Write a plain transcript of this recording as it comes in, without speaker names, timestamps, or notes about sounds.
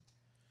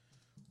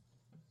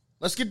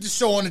Let's get the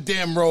show on the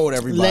damn road,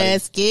 everybody.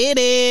 Let's get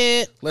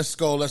it. Let's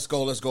go.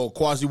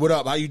 Quasi, what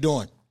up? How you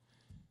doing?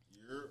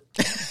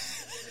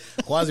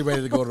 Quasi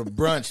ready to go to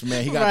brunch,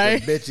 man. He got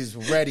the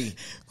bitches ready.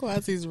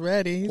 Quasi's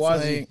ready. He's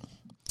Quasi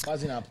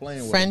not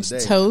playing with French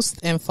today. toast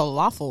and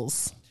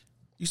falafels.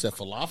 You said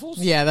falafels?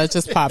 Yeah, that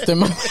just popped in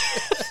my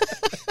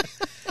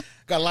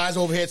Got Liza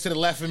over here to the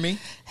left of me.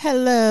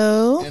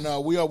 Hello.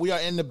 And we are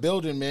in the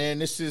building, man.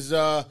 This is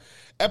welcome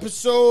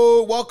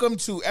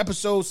to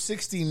episode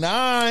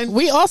 69.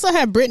 We also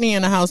have Brittany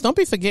in the house. Don't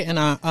be forgetting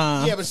our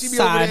yeah, but she be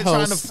over there host.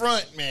 trying to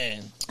front,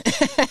 man.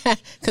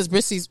 Because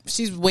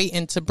she's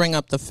waiting to bring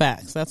up the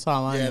facts. That's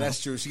all I know. Yeah,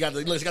 that's true. She got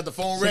the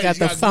phone ready. She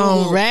got the phone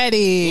Google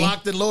ready.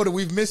 Locked and loaded.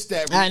 We've missed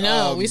that. I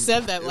know. We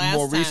said that last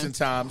more time. recent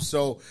times.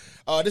 So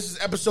this is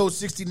episode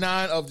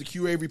 69 of the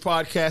Q Avery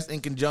podcast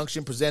in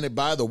conjunction presented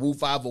by the Woo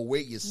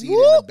 508. You see it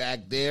in the back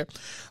there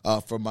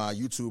for my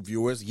YouTube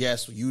viewers.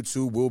 Yes,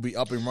 YouTube will be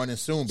up and running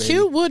soon, baby.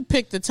 Q would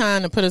pick the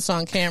time to put us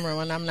on camera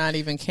when I'm not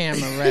even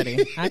camera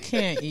ready. I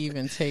can't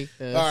even take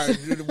this. All right.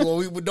 Well,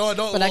 we don't.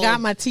 But I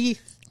got my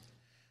teeth.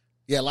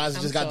 Yeah, Liza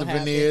just got so the happy.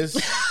 veneers.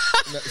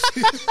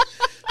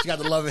 She got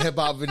the Love and Hip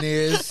Hop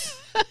veneers.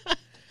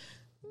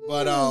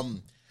 But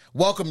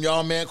welcome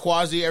y'all, man.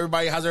 Quasi,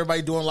 everybody, how's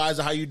everybody doing?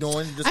 Liza, how you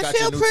doing? You just I got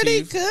feel your new pretty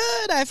teeth.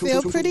 good. I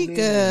feel pretty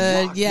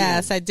good.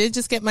 Yes, I did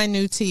just get my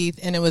new teeth,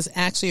 and it was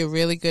actually a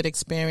really good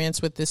experience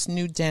with this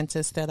new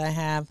dentist that I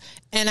have.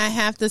 And I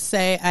have to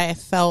say, I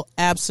felt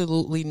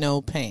absolutely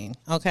no pain.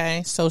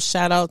 Okay, so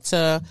shout out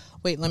to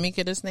let me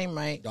get his name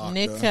right,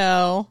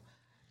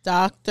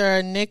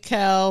 Dr.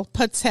 Nikhil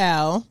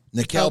Patel.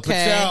 Nikhil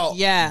Patel.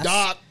 Yes.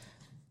 Doc.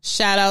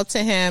 Shout out to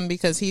him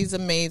because he's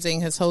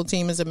amazing. His whole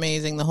team is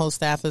amazing. The whole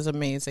staff is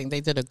amazing. They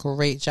did a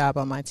great job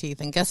on my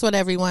teeth. And guess what,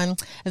 everyone?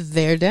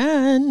 They're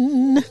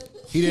done.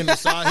 He didn't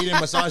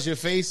massage your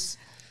face?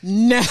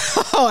 No,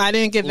 I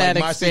didn't get Like that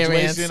my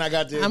experience.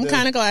 situation, I'm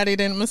kind of glad he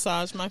didn't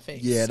massage my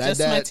face. Yeah, just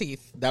my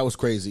teeth. That was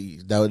crazy.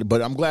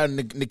 But I'm glad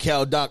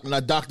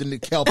Dr.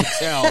 Nikhil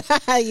Patel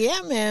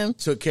Yeah, man.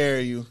 took care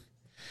of you.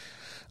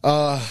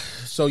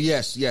 So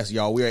yes,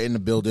 y'all, we are in the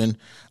building.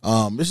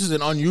 This is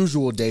an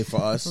unusual day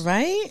for us.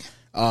 Right?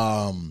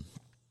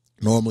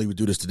 Normally we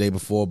do this the day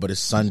before, but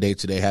it's Sunday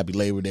today. Happy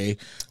Labor Day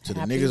to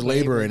Happy the niggas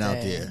Labor laboring Day.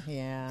 out there.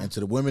 Yeah. And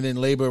to the women in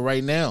labor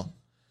right now.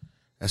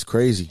 That's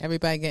crazy.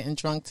 Everybody getting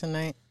drunk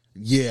tonight?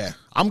 Yeah.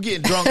 I'm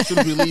getting drunk as soon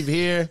as we leave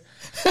here.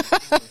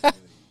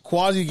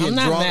 Quasi getting I'm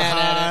not drunk mad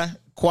at high.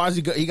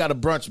 Quasi, he got a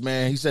brunch,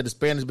 man. He said the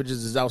Spanish bitches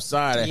is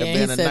outside at Yeah, he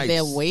Havana said Nights.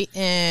 they're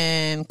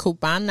waiting.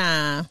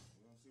 Cubana.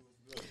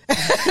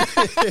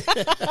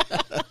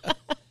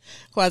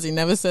 Quasi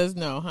never says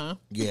no, huh?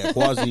 Yeah,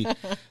 Quasi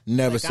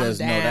never says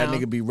no. That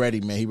nigga be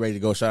ready, man. He ready to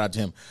go. Shout out to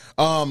him.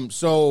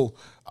 So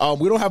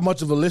we don't have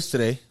much of a list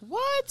today.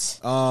 What?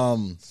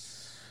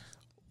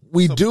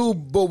 We do,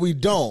 but we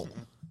don't.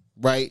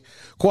 Right?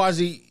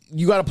 Quasi,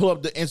 you got to pull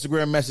up the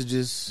Instagram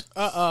messages.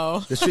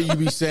 Uh-oh. The shit you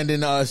be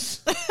sending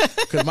us.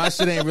 Because my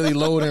shit ain't really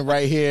loading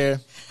right here.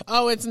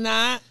 Oh, it's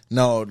not?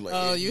 No.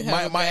 Oh, you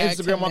have my a bad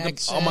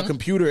Instagram on my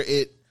computer,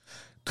 it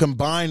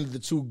combined the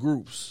two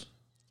groups.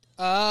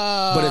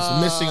 Oh. But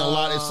it's missing a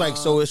lot. It's like,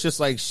 so it's just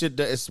like shit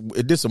that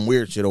it did some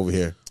weird shit over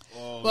here.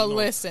 Well,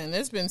 listen,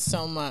 there's been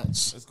so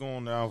much. It's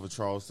going down for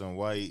Charleston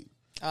White.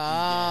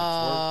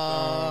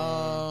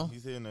 Oh.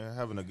 He's in there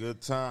having a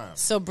good time.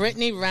 So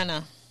Brittany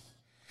Renner.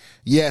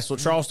 Yeah, so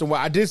Charleston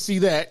White. I did see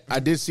that. I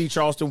did see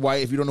Charleston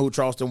White. If you don't know who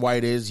Charleston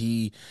White is,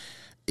 he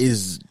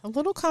is a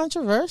little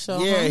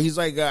controversial. Yeah, huh? he's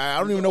like I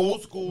don't even know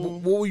what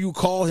will you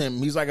call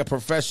him. He's like a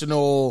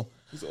professional.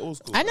 He's old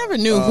school. I never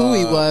knew who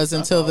he was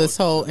until this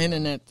whole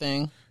internet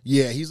thing.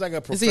 Yeah, he's like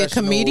a professional. Is he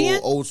a comedian?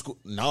 Old school.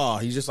 Nah,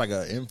 he's just like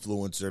an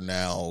influencer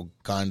now,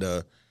 kind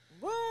of.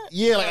 What?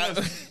 Yeah,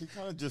 like he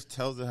kind of just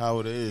tells it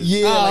how it is.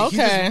 Yeah, like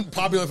okay. He's just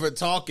popular for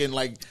talking.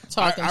 Like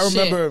Talking I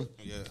remember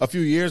shit. a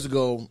few years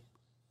ago,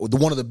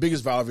 one of the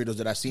biggest viral videos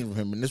that I seen from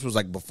him, and this was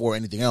like before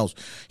anything else.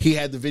 He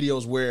had the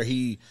videos where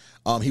he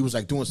was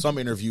like doing some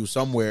interview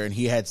somewhere, and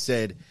he had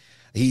said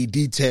he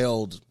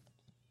detailed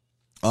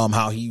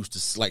how he used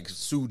to like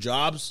sue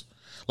jobs.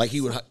 Like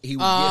he would get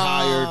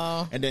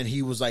hired, and then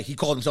he was like he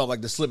called himself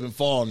like the slip and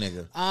fall nigga. He'd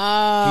get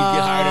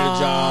hired at a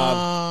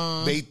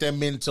job, bait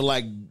them into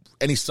like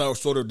any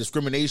sort of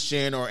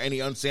discrimination or any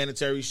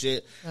unsanitary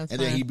shit, and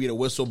then he'd be the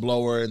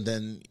whistleblower, and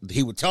then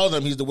he would tell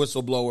them he's the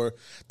whistleblower.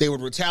 They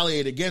would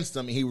retaliate against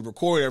him, and he would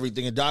record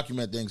everything and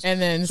document things,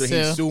 and then so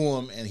he'd sue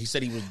him. And he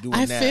said he was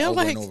doing that over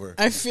and over.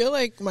 I feel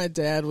like my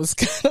dad was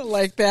kind of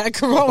like that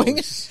growing.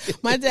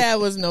 My dad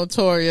was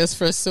notorious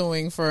for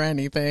suing for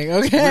anything.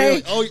 Okay,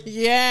 really? Oh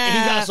yeah,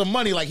 and he got some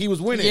money, like he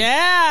was winning.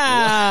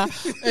 Yeah,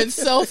 it's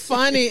so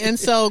funny, and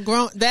so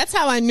that's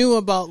how I knew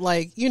about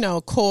like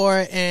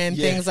court and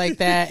things like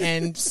that.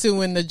 And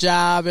suing the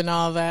job and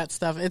all that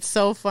stuff. It's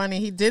so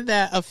funny. He did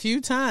that a few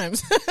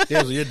times.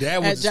 Yeah, so your dad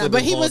was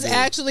but he was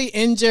actually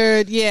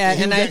injured. Yeah,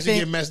 and I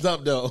think get messed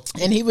up though.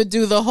 And he would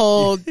do the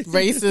whole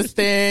racist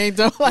thing.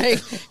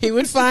 He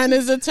would find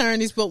his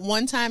attorneys. But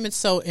one time, it's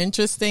so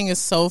interesting. It's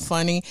so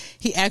funny.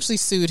 He actually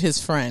sued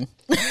his friend.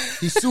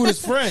 He sued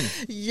his friend.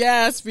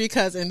 Yes,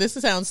 because, and this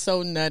sounds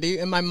so nutty,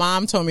 and my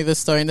mom told me this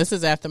story, and this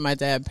is after my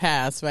dad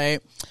passed, right?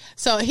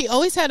 So he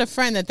always had a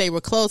friend that they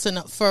were close, and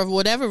for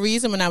whatever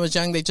reason, when I was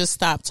young, they just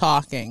stopped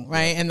talking,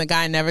 right? And the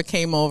guy never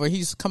came over. He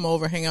used to come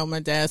over, hang out with my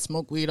dad,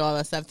 smoke weed, all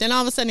that stuff. Then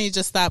all of a sudden, he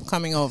just stopped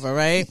coming over,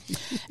 right?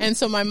 And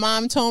so my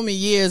mom told me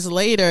years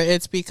later,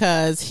 it's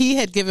because he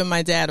had given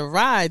my dad a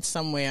ride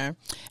somewhere,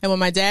 and when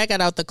my dad got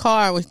out the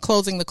car, with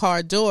closing the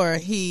car door,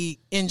 he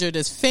injured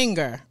his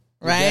finger.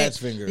 Right? Dad's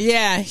finger.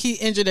 Yeah, he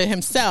injured it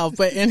himself,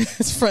 but in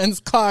his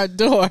friend's car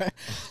door.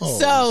 Oh,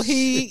 so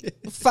he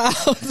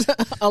filed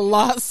a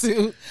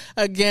lawsuit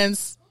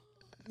against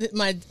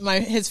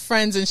his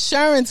friend's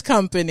insurance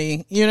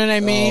company. You know what I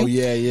mean? Oh,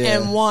 yeah, yeah.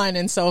 And won.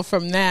 And so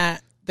from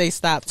that, they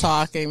stopped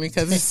talking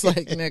because it's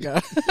like,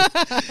 nigga.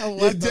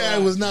 Your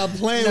dad was not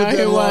playing No, with that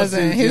he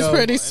wasn't. lawsuit, He's yo.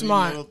 pretty Any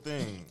smart. little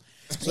thing.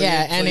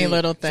 Any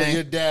little thing. So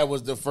your dad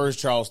was the first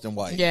Charleston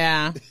White.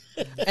 Yeah.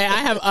 And I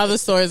have other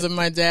stories of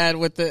my dad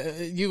with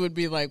you would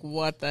be like,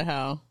 what the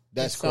hell?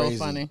 That's It's crazy.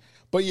 so funny.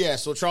 But yeah,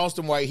 so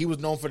Charleston White, he was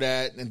known for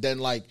that, and then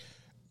like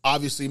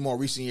obviously more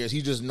recent years,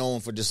 he's just known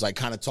for just like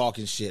kind of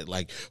talking shit.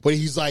 Like, but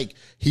he's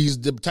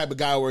the type of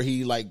guy where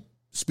he like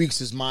speaks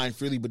his mind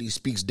freely, but he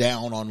speaks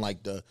down on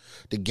like the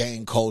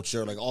gang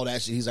culture, like all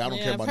that shit. He's like, I don't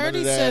care about none of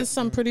he that. says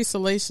some pretty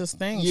salacious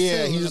things.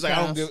 Yeah, too, he's in just the like,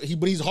 I don't past. give.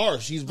 But he's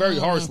harsh. He's very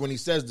harsh when he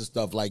says this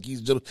stuff. Like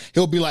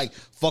he'll be like,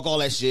 fuck all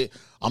that shit.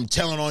 I'm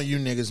telling on you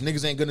niggas.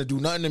 Niggas ain't gonna do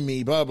nothing to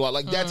me. Blah blah,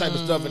 like that type of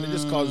stuff, and it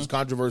just causes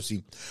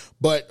controversy.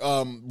 But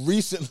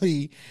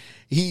recently,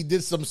 he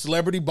did some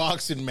celebrity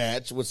boxing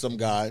match with some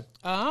guy.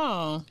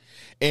 Oh,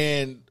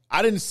 And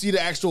I didn't see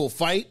the actual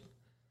fight.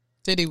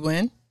 did he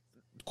win?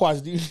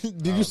 Quaz,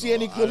 did you see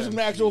any clips from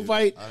the actual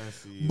fight? I didn't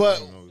see it. But I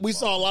don't know what we you're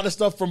saw a lot of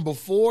stuff from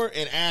before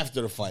and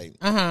after the fight.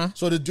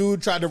 So the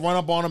dude tried to run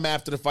up on him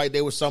after the fight.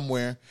 They were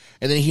somewhere.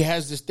 And then he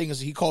has this thing,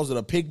 he calls it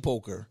a pig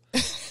poker.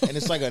 And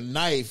it's like a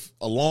knife,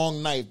 a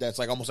long knife that's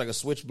like almost like a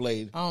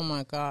switchblade. Oh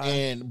my god!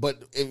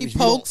 But if He you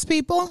pokes don't-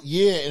 people.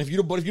 Yeah, and if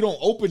you don't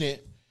open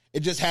it,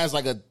 it just has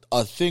like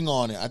a thing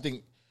on it. I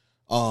think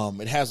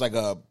it has like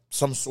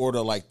some sort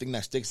of like thing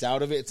that sticks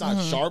out of it. It's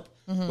not sharp,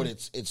 but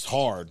it's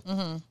hard.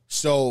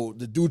 So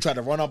the dude tried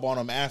to run up on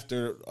him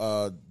after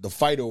the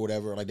fight or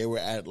whatever. Like they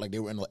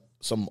were in like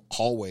some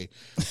hallway,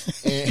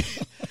 and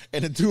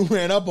the dude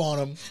ran up on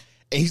him.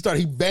 And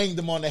he banged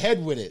him on the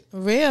head with it.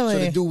 Really? So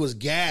the dude was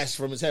gashed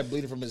from his head,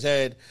 bleeding from his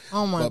head.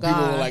 Oh, my But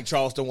people God. were like,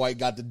 Charleston White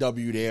got the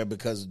W there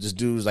because this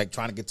dude was like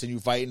trying to continue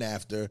fighting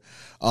after.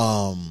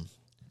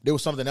 There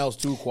was something else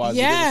too, Quasi.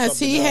 Yes,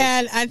 he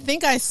had. I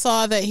think I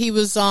saw that he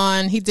was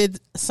on. He did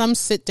some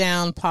sit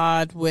down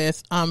pod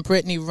with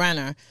Brittany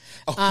Renner.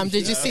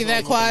 Did you see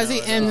that, Quasi?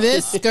 And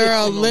this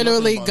girl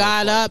literally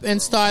got up and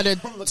started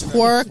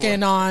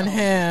twerking on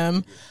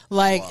him,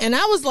 like. And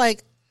I was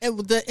like.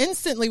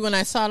 Instantly when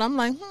I saw it, I'm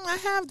like, I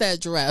have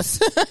that dress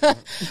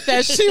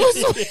that she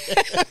was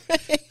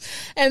wearing.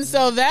 And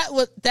so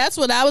that's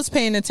what I was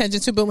paying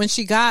attention to. But when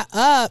she got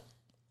up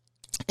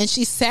and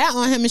she sat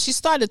on him and she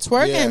started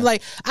twerking him,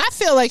 like, I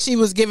feel like she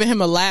was giving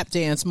him a lap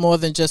dance more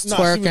than just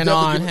twerking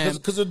on him.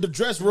 Because the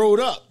dress rolled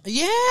up.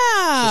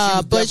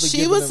 Yeah, but she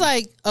giving was him-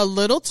 like a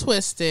little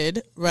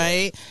twisted,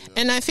 right?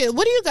 And I feel,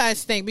 what do you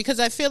guys think? Because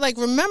I feel like,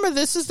 remember,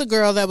 this is the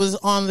girl that was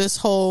on this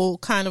whole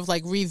kind of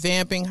like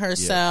revamping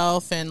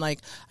herself and like,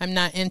 I'm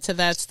not into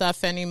that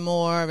stuff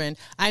anymore. And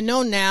I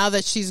know now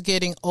that she's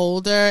getting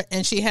older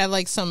and she had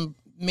like some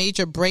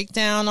major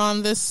breakdown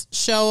on this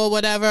show or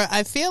whatever.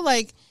 I feel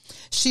like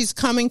she's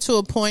coming to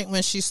a point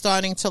when she's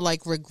starting to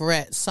like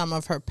regret some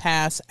of her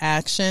past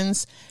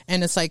actions,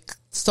 and it's like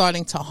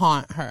starting to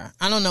haunt her.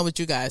 I don't know what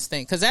you guys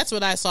think, because that's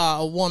what I saw,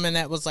 a woman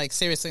that was like,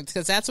 seriously,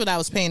 because that's what I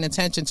was paying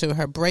attention to,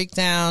 her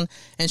breakdown,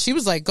 and she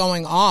was like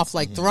going off,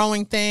 like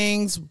throwing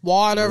things,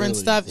 water and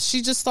stuff.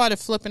 She just started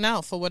flipping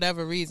out for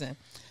whatever reason.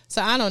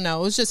 So I don't know.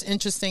 It was just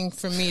interesting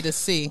for me to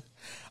see.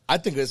 I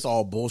think it's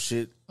all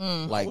bullshit.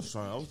 I Like, was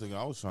trying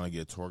to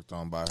get twerked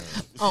on by her.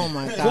 Oh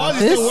my God. Quasi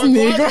This still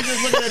work- Quasi nigga.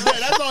 just looking at that.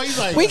 That's all he's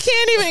like. We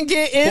can't even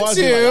get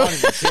Quasi into. like, I don't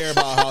even care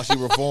about how she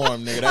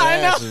reformed, nigga. That I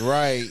ass know. is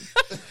right.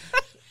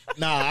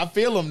 Nah, I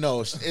feel him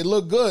though. It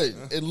looked good.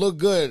 It looked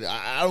good.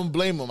 I don't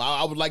blame him.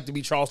 I would like to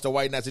be Charleston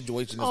White in that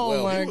situation as Oh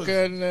well. my was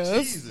goodness.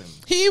 teasing.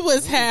 He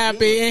was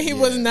happy and he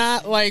was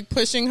not like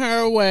pushing her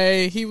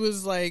away. He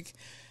was like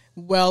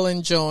well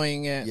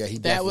enjoying it. Yeah, he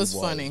that definitely was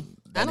was. funny.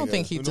 That I don't nigga-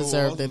 think he You know who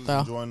deserved else it though.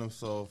 was enjoying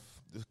himself?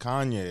 This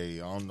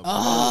Kanye on the.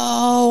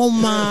 Oh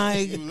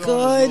my Look,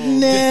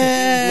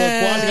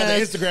 goodness. Quasi got the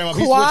Instagram up.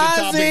 He's switching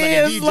Quasi topics like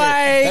a is DJ.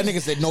 like- That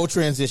nigga said no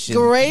transition.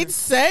 Great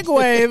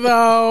segue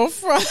though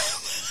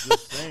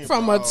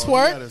from a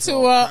twerk to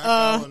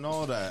a and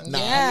all that.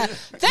 yeah.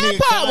 That Nigga,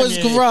 part was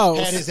Kanye gross.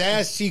 Had his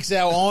ass cheeks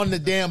out on the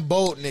damn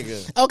boat,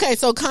 nigga. Okay,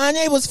 so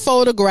Kanye was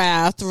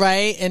photographed,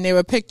 right? And there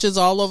were pictures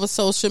all over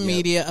social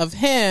media of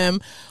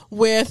him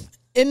with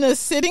in the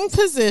sitting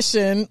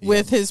position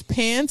with his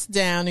pants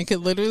down. You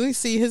could literally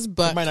see his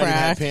butt He might not even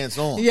crack. have pants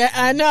on. Yeah,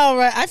 I know,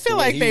 right? I feel The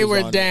way like he they was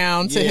were on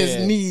down it. to his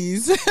Yeah.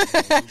 knees.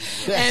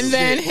 And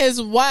then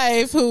his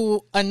wife,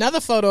 another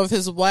photo of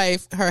his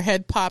wife, her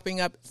head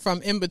popping up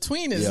from in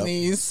between his Yep.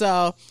 knees.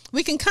 So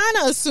we can kind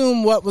of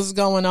assume what was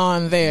going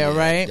on there, Yeah,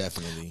 right?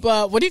 definitely.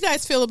 But what do you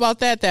guys feel about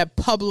that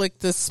public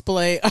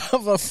display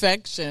of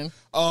affection?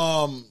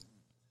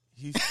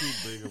 He's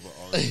too big of an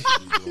artist to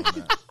be doing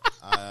that.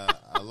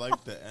 I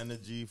like the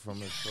energy from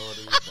his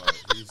shorty, but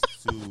he's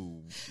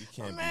too. You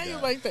can't Man, be you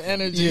that. like the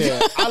energy. Yeah,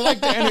 I like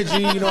the energy.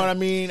 You know what I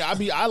mean?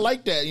 I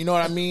like that. You know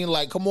what I mean?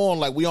 Like, come on,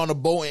 like we on a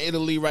boat in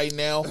Italy right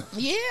now.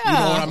 Yeah. You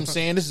know what I'm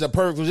saying? This is a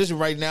perfect position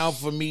right now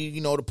for me,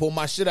 to pull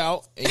my shit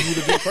out and you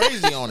to get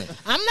crazy on it.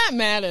 I'm not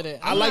mad at it.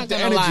 I I'm like not the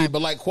gonna energy, lie.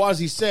 but like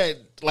Quasi said,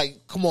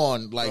 like, come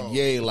on, like,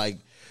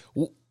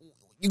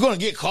 you're gonna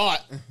get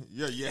caught.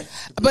 Yeah.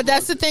 But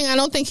that's the thing. I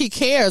don't think he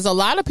cares. A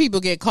lot of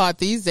people get caught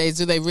these days.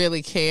 Do they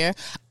really care?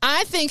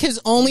 I think his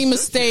only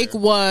mistake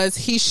was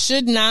he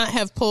should not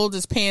have pulled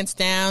his pants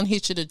down. He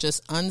should have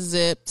just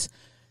unzipped,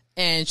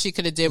 and she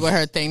could have did with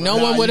her thing. No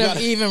one would have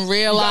even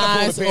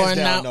realized or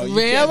not.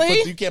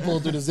 Really? You can't pull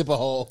it through the zipper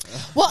hole.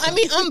 Well, I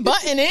mean,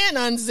 unbutton and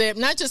unzip,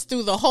 not just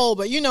through the hole,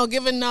 but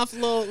give enough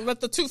let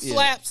the two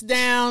flaps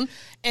down.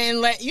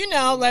 And let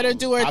her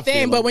do her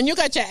thing. But when you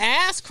got your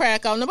ass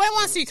crack on, nobody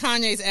wants to see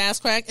Kanye's ass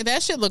crack.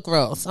 That shit look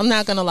gross. I'm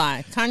not gonna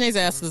lie. Kanye's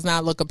ass does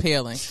not look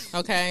appealing.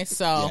 Okay,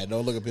 so Yeah,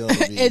 don't look appealing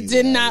to me. it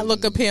did not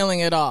look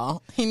appealing at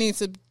all. He needs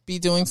to be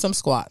doing some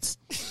squats.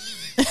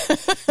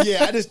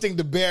 Yeah, I just think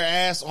the bare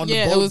ass on the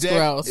Yeah, it boat was deck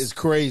gross. is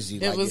crazy.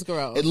 It was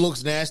gross. It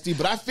looks nasty,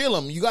 but I feel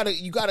him. You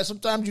gotta.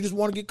 Sometimes you just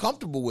want to get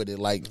comfortable with it.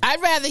 Like,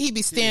 I'd rather he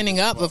be standing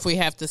up if we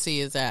have to see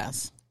his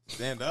ass.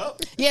 Stand up.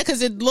 Yeah,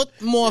 because it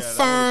looked more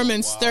firm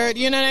and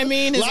sturdy. You know what I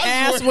mean? His Lots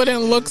ass worried-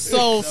 wouldn't look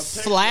so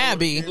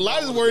flabby.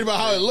 Elijah's worried about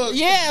how it looks.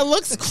 Yeah, it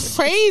looks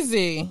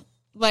crazy.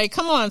 Like,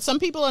 come on. Some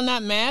people are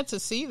not mad to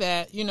see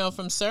that,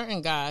 from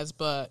certain guys,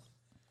 but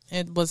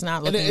it was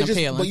not And looking it just,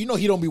 appealing. but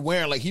he don't be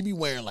wearing he be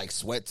wearing like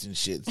sweats and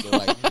shit. So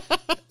like,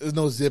 there's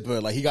no zipper.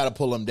 Like he got to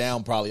pull them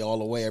down probably all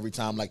the way every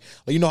time. Like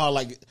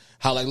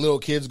how little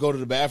kids go to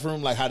the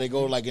bathroom, like how they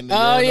go in the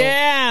oh, urinal.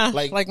 yeah.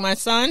 Like my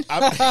son.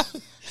 I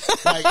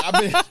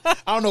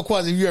don't know,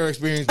 Quasi, if you ever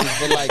experienced this,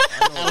 but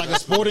at a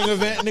sporting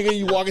event, nigga,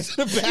 you walk into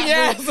the bathroom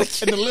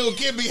Yes. and the little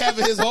kid be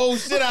having his whole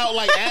shit out,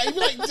 you be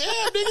like, damn,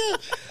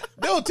 nigga,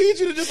 they'll teach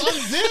you to just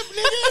unzip,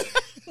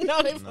 nigga.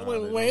 No, they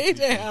went way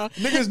down.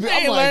 Niggas be, They I'm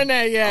ain't like, learned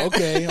that yet.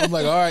 Okay, I'm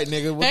like, all right,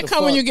 nigga, what That the come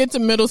fuck? when you get to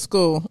middle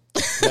school.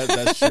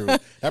 That's true.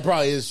 That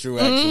probably is true,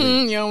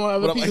 actually. You don't want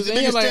other But I'm like, people. the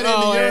Then you're nigga like, standing in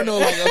the oh,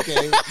 urinal,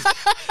 okay,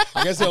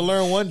 I guess they'll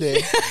learn one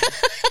day.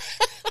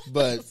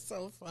 But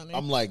so funny.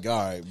 I'm like, all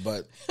right,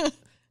 but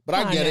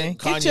I get it.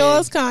 Get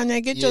yours,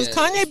 Kanye. Get yours. Yeah.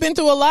 Kanye been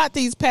through a lot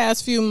these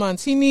past few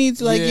months. He needs,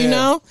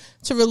 Yeah.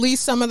 to release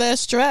some of that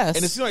stress.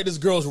 And it seems like this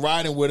girl's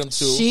riding with him,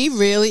 too. She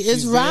really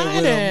is She's there with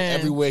riding. him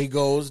everywhere he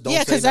goes. Don't Yeah,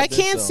 say because I nothing,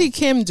 can't so. see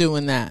Kim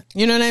doing that.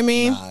 You know what I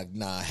mean?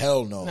 Nah,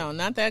 hell no. No,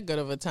 not that good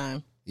of a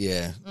time.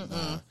 Yeah.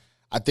 Nah.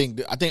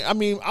 I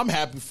mean, I'm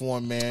happy for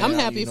him, man. I'm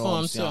happy for what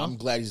him, saying? too. I'm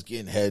glad he's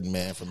getting head,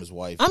 man, from his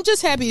wife. I'm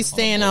just happy he's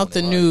staying out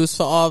the news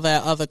for all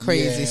that other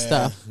crazy Yeah.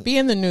 stuff. Be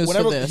in the news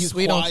Whenever for this. he's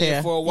We don't quiet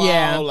care. for a while,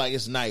 yeah.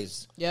 it's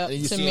nice. Yep, And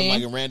you to see me.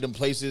 him in random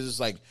places.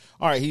 It's like,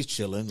 all right, he's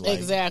chilling. Like,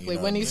 Exactly.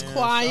 When he's Man,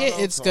 quiet, shout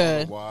out it's to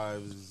good. all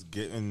wives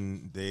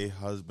getting their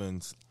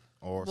husbands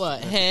or What,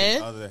 significant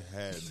head? other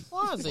head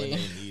Was when he? they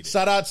need it.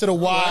 Shout out to the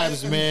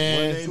wives,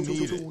 man. When they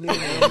need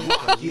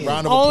it.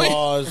 Round of Only-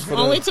 applause for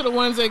Only the. to the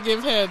ones that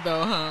give head,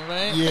 though, huh?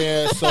 Right?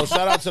 Yeah, so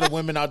shout out to the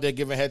women out there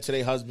giving head to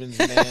their husbands,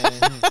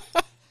 man.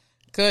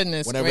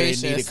 Goodness Whenever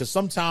gracious. they need it, because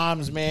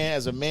sometimes, man,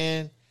 as a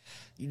man,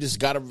 you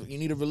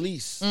need a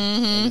release.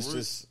 Mm-hmm. It's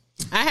just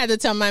I had to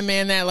tell my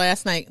man that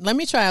last night. Let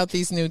me try out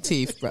these new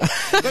teeth, bro.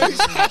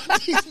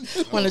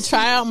 Want to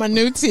try out my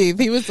new teeth?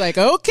 He was like,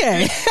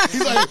 okay.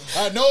 he's like,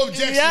 no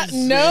objections. Yeah,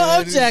 no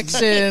man.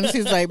 objections.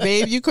 He's like,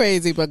 babe, you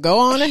crazy, but go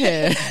on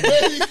ahead.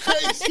 Baby,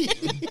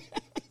 crazy.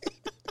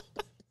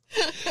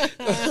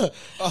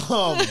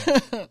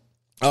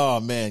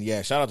 Oh man,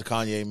 yeah. Shout out to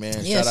Kanye, man.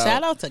 Yeah,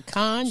 shout out to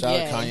Kanye. Shout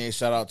out to Kanye.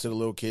 Shout out to the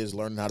little kids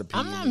learning how to pee.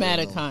 I'm not mad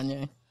at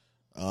Kanye.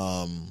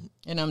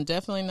 And I'm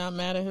definitely not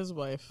mad at his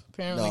wife.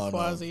 Apparently, No, no.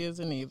 Quasi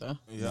isn't either.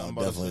 Yeah, I'm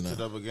about definitely to switch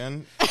not. it up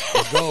again.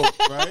 Let's go.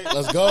 Right?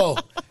 Let's go.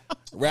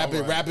 Rapid,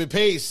 All right. rapid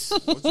pace.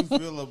 What you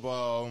feel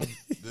about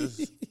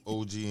this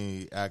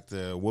OG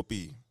actor,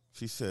 Whoopi?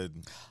 She said,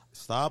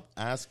 stop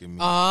asking me.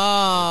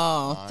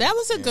 Oh, that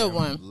was a good am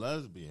one.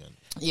 Lesbian.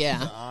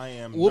 Yeah. I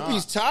am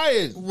Whoopi's not.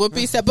 tired.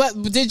 Whoopi said, but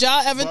did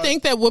y'all ever But-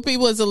 think that Whoopi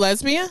was a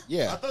lesbian? I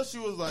Yeah. thought she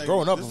was like,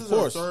 Growing up, this of is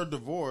course. her third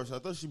divorce. I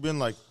thought she'd been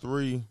like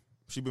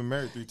she'd been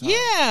married 3 times.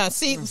 Yeah.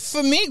 See,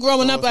 for me,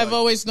 growing So up, it's I've like-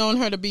 always known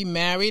her to be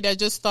married. I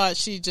just thought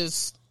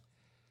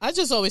I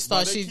just always But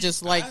thought they she keep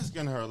just like,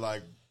 asking her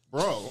like,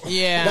 bro.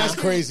 yeah. That's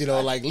crazy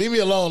though. Like, leave me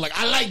alone. Like,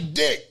 I like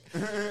dick.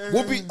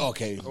 Whoopi.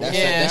 Okay. That's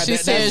Yeah, that- she that-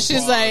 said, that's-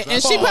 she's like,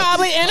 and she pause.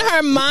 probably in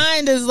her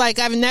mind is like,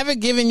 I've never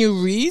given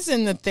you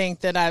reason to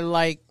think that I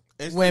like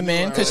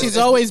women because she's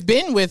always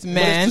been with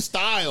men. It's the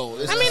style.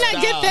 I mean,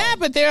 I get that,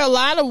 but there are a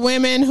lot of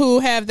women who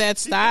have that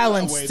style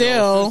and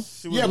still.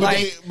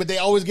 But they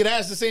always get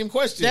asked the same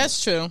question.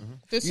 That's true.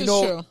 This is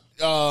true.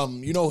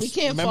 We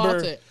can't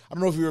fault it. I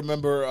don't know if you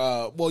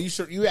remember.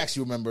 You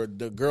actually remember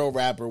the girl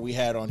rapper we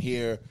had on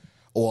here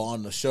or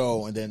on the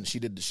show, and then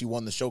she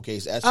won the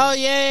showcase. Oh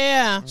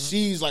yeah.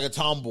 She's like a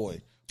tomboy.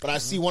 But I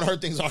see one of her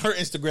things on her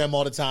Instagram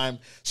all the time.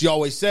 She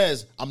always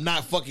says, "I'm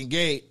not fucking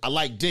gay. I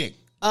like dick."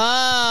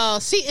 Oh,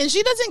 see, and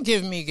she doesn't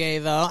give me gay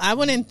though. I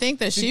wouldn't think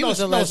that she was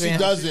a lesbian.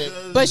 No, she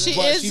doesn't. But she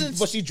is.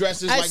 But she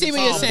dresses. I like see a what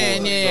you're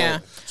saying. Yeah.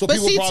 So but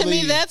see, to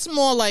me, that's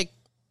more like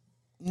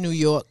New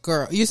York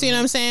girl. You see what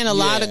I'm saying? A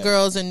lot of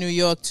girls in New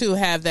York too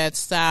have that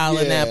style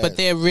and that, but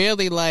they're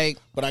really like.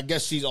 But I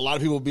guess a lot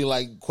of people be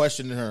like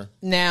questioning her.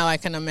 Now I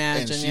can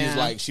imagine. And she's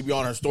like, she be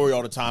on her story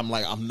all the time.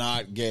 Like, I'm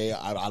not gay.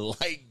 I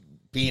like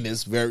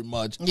penis very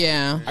much.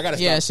 Yeah, I gotta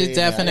stop. Yeah, she's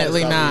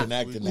definitely not.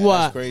 What?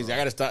 That's crazy. I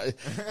gotta stop.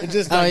 It's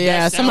just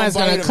like, somebody's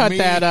gonna cut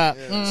that up.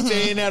 Mm-hmm.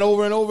 Saying that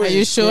over and over. Are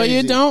you sure crazy.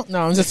 you don't?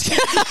 No, I'm just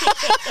kidding.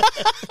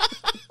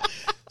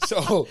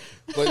 So,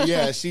 but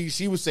yeah,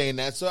 she was saying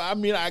that. So I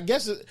mean, I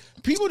guess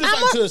people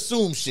just like to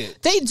assume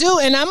shit. They do,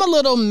 and I'm a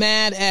little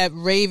mad at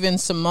Raven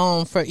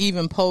Simone for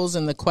even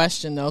posing the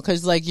question though,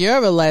 because like you're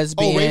a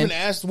lesbian. Oh, Raven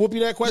asked Whoopi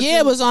that question.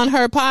 Yeah, it was on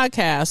her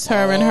podcast,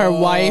 her and her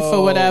wife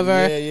or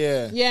whatever.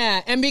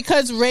 Yeah. And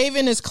because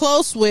Raven is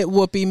close with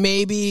Whoopi,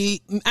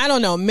 maybe I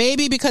don't know,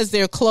 maybe because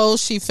they're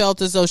close, she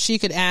felt as though she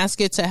could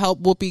ask it to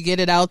help Whoopi get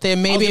it out there.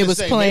 Maybe it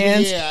was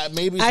planned.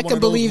 Maybe I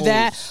could believe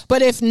that,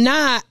 but if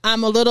not,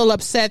 I'm a little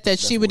upset that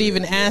she would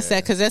even ask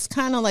that because that's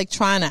kind of like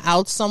trying to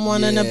out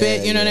someone in a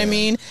bit. You know what I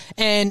mean?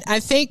 And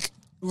I think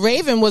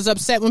Raven was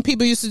upset when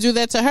people used to do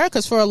that to her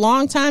because for a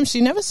long time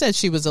she never said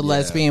she was a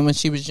lesbian when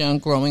she was young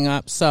growing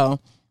up. So,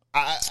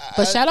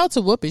 but shout out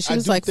to Whoopi. She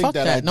was like, "Fuck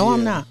that! Idea, no,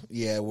 I'm not."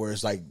 Yeah, where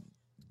it's like,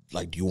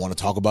 do you want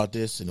to talk about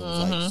this? And it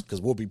was like,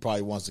 because Whoopi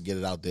probably wants to get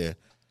it out there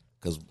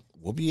because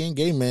Whoopi ain't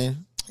gay,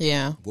 man.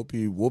 Yeah,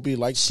 Whoopi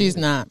like she's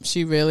not.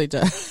 She really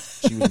does.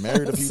 She was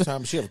married a few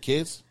times. She have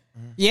kids.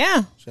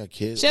 Yeah, she had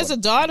kids. She has a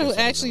daughter who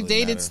actually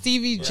dated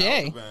Stevie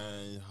J.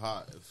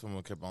 Hot if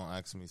someone kept on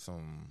asking me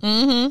some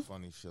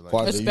funny shit like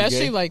that.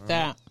 Especially like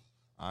that.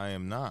 I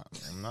am not.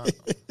 I'm not.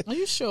 Are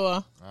you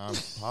sure? I'm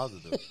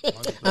positive.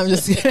 100%. I'm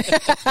just kidding.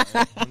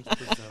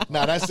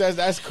 No,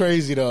 that's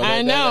crazy though.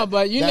 I know,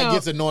 but you know that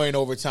gets annoying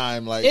over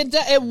time. Like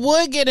it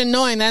would get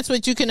annoying. That's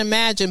what you can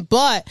imagine.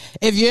 But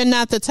if you're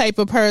not the type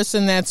of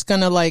person that's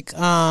gonna like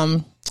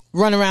run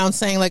around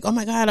saying like, "Oh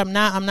my God, I'm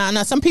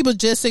not." Some people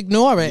just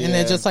ignore it and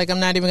they're just like, "I'm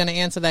not even gonna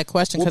answer that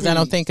question because I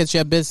don't think it's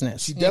your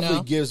business." She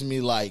definitely gives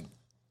me like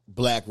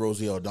Black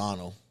Rosie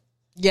O'Donnell.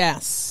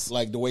 Yes.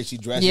 Like the way she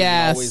dresses.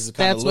 Yes, always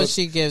that's what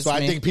she gives me. So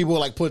I think people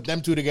like put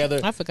them two together.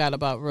 I forgot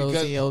about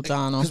Rosie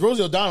O'Donnell. Because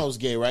Rosie O'Donnell's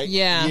gay, right?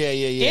 Yeah.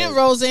 Yeah. And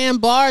Roseanne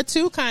Barr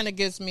too kind of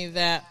gives me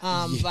that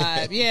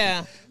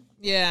vibe.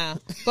 Yeah.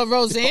 But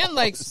Roseanne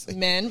likes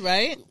men,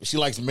 right? She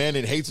likes men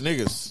and hates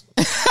niggas.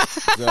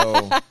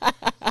 So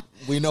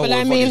we know. But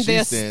I mean,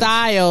 their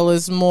style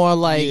is more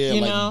like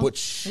you know,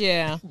 butch.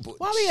 Yeah. Butch.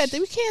 Why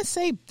we can't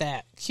say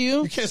that?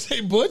 Q. You can't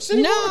say butch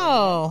anymore?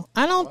 No,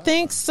 I don't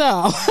think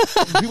so.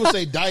 People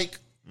say dyke.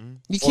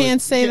 You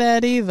can't say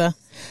that either.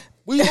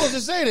 What are you supposed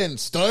to say then,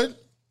 stud?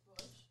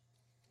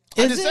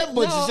 I just said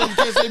butch. You said you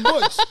can't say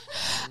butch.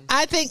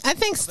 I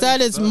think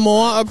stud is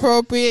more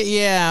appropriate.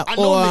 Yeah. I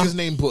know niggas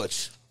named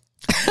Butch.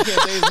 You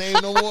can't say his name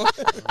no more.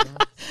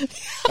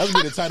 That's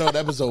gonna be the title of the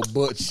episode,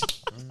 Butch.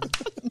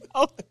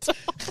 No,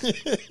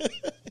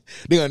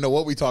 they gonna know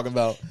what we talking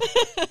about.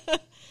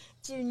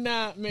 Do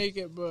not make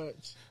it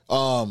Butch.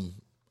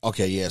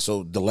 Okay, yeah.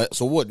 So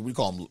so what do we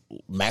call them?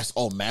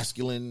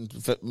 Masculine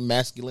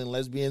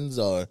lesbians,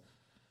 or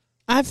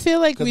I feel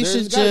like we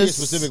should just be a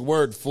specific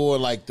word for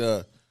like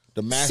the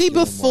masculine. See,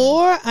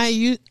 before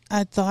one.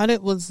 I thought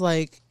it was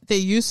like there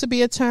used to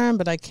be a term,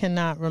 but I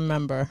cannot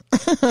remember.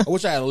 I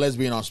wish I had a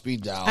lesbian on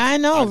speed dial. I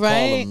know, I'd right?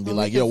 Call them and be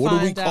like, yo, what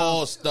do we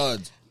call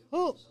studs?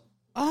 Oh.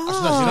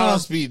 She's not on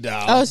speed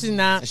dial. Oh, she's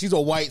not. And she's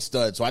a white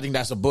stud, so I think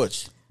that's a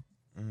butch.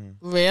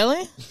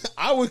 Really?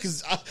 I would,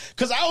 because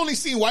I only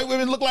see white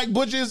women look like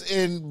butches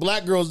and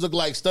black girls look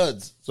like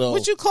studs. So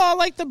would you call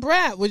like the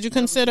brat? Would you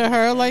consider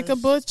her like a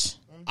butch?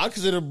 I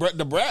consider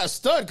the brat a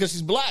stud because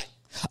she's black.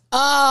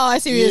 Oh, I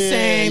see what you're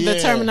saying. The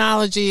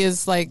terminology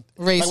is like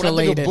race when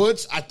related. I think of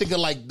butch, I think of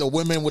like the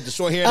women with the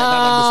short hair.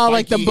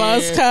 Like the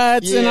buzz hair.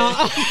 cuts and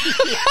all.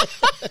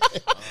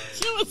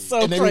 It was so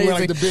and they crazy. wear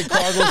like the big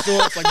cargo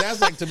shorts. Like that's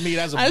like to me,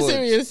 that's a butch. I see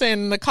what you're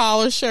saying. The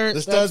collar shirt.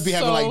 The studs be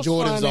having so like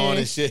Jordans funny. on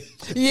and shit.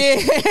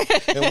 Yeah.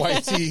 And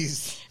white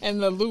tees.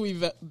 And the Louis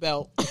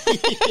belt.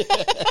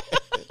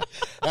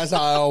 That's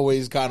how I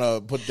always kind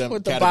of put them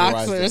with the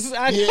boxers.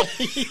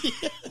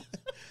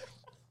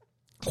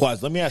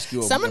 Quaz, let me ask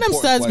you. Some of them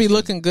studs be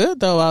looking good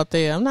though out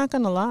there. I'm not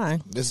gonna lie.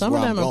 Some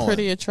of them are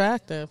pretty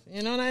attractive.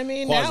 You know what I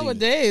mean? Quasi,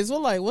 nowadays, we're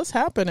like, what's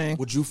happening?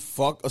 Would you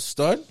fuck a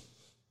stud?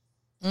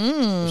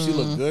 If she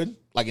look good,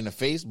 like in the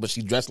face, but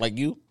she dressed like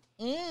you?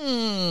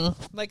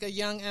 Like a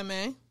young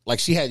MA? Like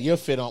she had your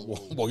fit on.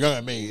 Well,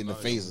 young MA in the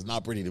face is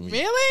not pretty to me.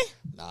 Really?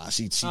 Nah,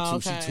 she too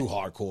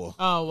hardcore.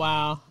 Oh,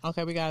 wow.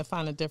 Okay, we got to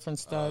find a different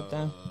stud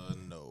then.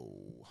 No.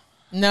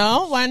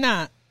 No? Why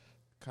not?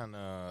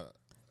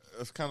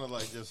 It's kind of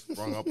like just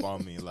sprung up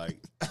on me. Like,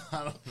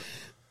 I don't.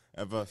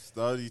 If a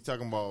stud, you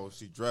talking about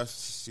she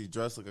dressed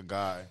like a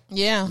guy.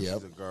 Yeah. She's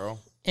a girl.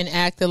 And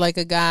acted like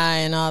a guy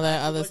and all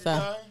that other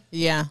stuff.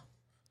 Yeah.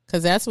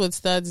 Because that's what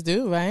studs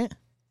do, right?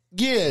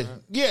 Yeah,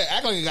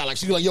 act like a guy. Like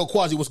she be like, yo,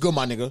 Quasi, what's good,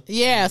 my nigga?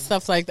 Yeah,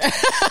 stuff like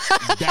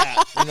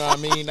that. You know what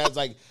I mean? That's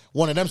like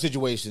one of them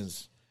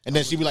situations. And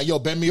then she be like, yo,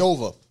 bend me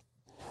over.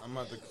 I'm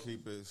about to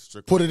keep it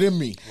strictly Put it in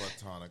me.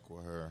 platonic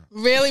with her.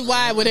 Really?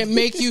 Why? Would it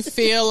make you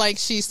feel like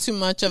she's too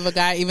much of a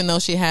guy even though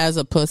she has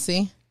a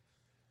pussy?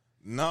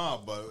 Nah,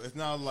 but it's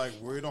not like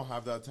we don't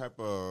have that type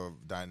of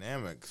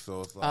dynamic.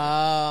 So it's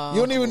like you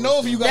don't even know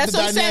if you got That's the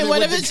what I'm dynamic. saying.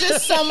 What if it's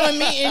just someone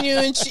meeting you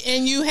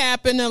and you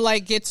happen to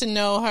like get to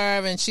know her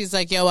and she's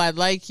like, yo, I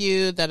like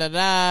you, da da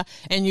da,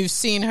 and you've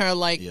seen her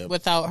like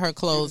without her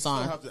clothes you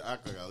on. have to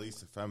act like at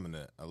least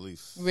effeminate, at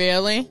least.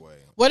 Really?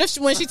 What if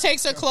when she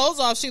takes her clothes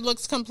off, she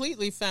looks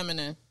completely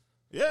feminine?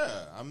 Yeah,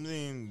 I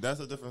mean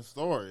that's a different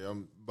story.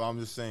 But I'm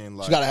just saying,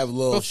 like, you gotta have a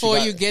little. Before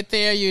you get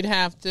there, you'd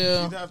have to.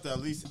 You'd have to at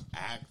least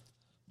act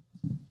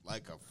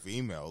like a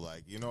female,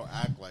 like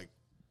act like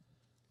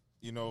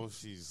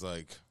she's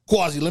like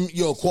Quasi,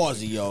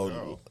 Quasi,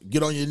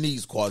 get on your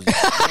knees, Quasi.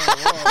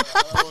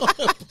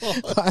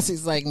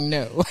 Quasi's like,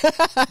 no.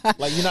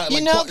 Like you're not. Like,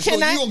 you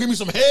gonna give me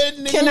some head?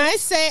 Nigga? Can I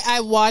say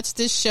I watched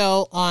this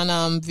show on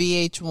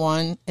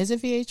VH1? Is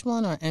it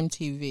VH1 or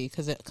MTV?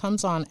 Because it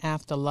comes on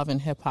after Love and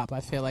Hip Hop,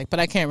 I feel like, but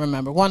I can't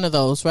remember. One of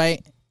those,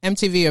 right?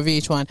 MTV or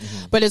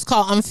VH1, but it's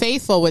called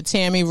Unfaithful with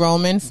Tammy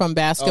Roman from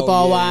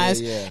Basketball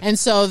Wives. Yeah. And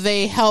so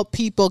they help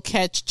people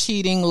catch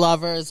cheating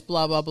lovers,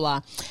 blah, blah,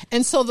 blah.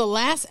 And so the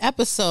last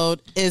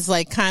episode is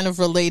like kind of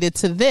related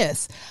to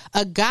this.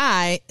 A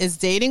guy is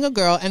dating a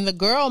girl, and the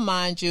girl,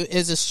 mind you,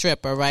 is a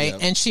stripper, right? Yep.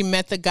 And she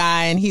met the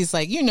guy, and he's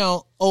like,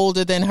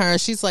 older than her.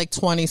 She's like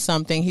 20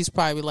 something. He's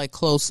probably like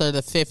closer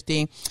to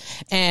 50.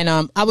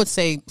 And I would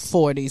say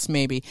 40s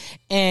maybe.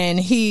 And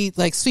he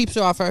like sweeps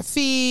her off her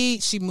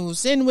feet. She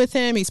moves in with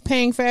him. He's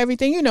paying for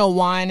everything,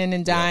 whining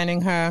and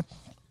dining her.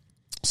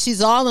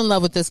 She's all in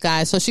love with this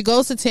guy. So she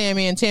goes to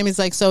Tammy, and Tammy's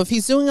like, so if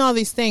he's doing all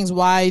these things,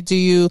 why do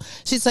you?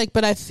 She's like,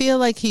 but I feel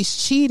like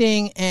he's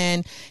cheating,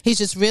 and he's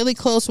just really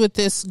close with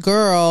this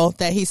girl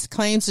that he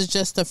claims is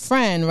just a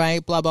friend,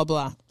 right? Blah, blah,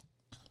 blah.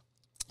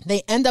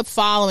 They end up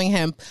following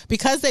him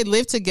because they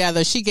live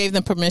together. She gave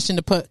them permission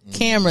to put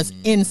cameras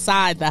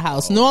inside the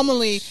house.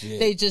 Normally,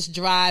 they just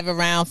drive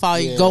around, follow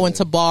you, go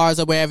into bars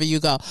or wherever you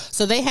go.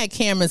 So they had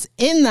cameras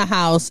in the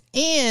house,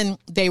 and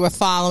they were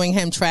following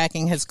him,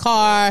 tracking his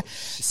car.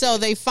 So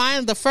the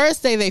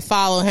first day they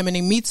follow him, and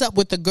he meets up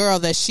with the girl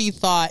that she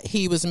thought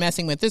he was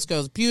messing with. This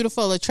girl's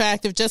beautiful,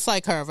 attractive, just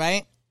like her,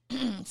 right?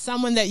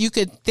 Someone that you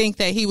could think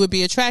that he would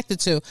be attracted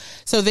to.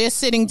 So they're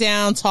sitting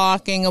down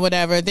talking or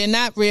whatever. They're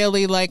not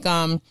really like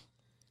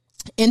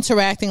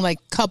interacting like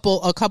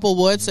a couple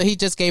would. So he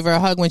just gave her a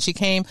hug when she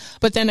came.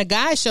 But then a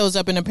guy shows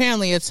up, and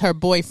apparently it's her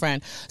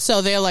boyfriend.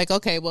 So they're like,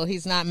 okay, well,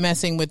 he's not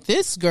messing with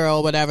this girl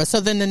or whatever. So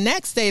then the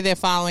next day they're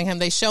following him.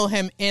 They show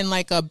him in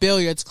like a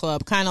billiards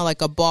club, kind of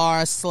like a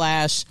bar /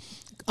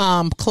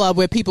 club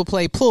where people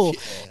play pool.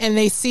 And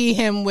they see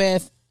him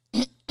with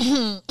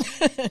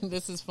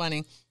this is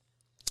funny.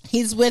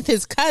 He's with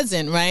his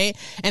cousin, right?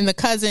 And the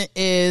cousin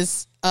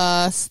is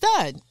a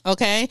stud,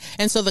 okay?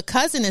 And so the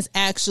cousin is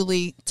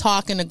actually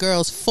talking to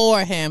girls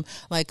for him,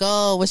 like,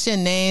 oh, what's your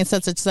name,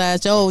 such and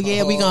such? Oh,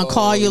 yeah, we gonna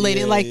call you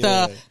later.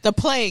 The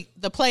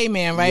play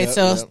man, right?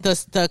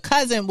 The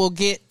cousin will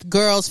get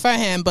girls for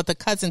him, but the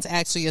cousin's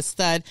actually a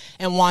stud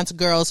and wants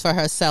girls for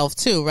herself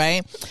too,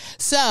 right?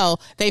 So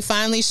they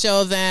finally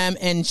show them,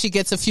 and she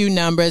gets a few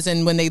numbers,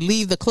 and when they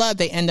leave the club,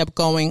 they end up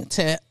going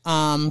to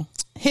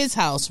his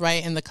house,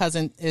 right? And the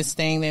cousin is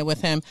staying there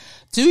with him.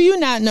 Do you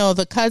not know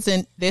the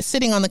cousin, they're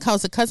sitting on the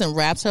couch, the cousin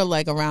wraps her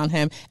leg around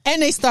him,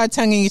 and they start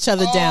tonguing each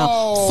other down.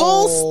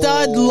 Full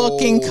stud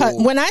looking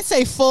when I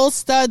say full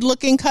stud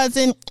looking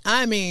cousin,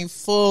 I mean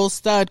full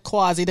stud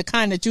Quasi, the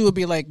kind that you would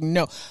be like,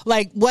 no.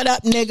 Like, what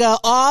up, nigga?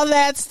 All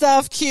that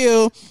stuff,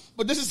 Q.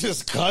 But this is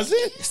his cousin?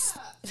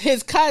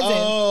 His cousin,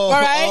 all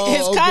right?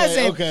 His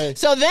cousin. Okay.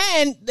 So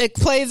then it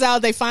plays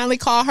out. They finally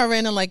call her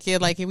in and like,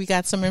 we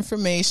got some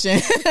information.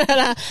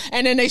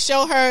 And then they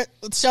show her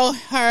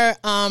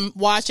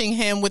watching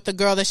him with the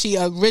girl that she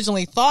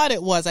originally thought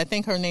it was. I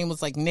think her name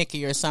was like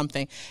Nikki or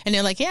something. And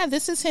they're like, yeah,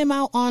 this is him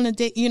out on a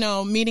date,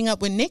 meeting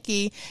up with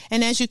Nikki.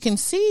 And as you can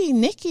see,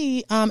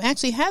 Nikki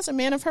actually has a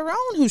man of her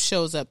own who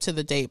shows up to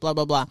the date, blah,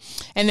 blah, blah.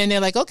 And then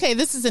they're like, okay,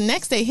 this is the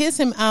next day. Here's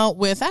him out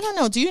with, I don't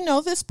know, do you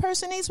know this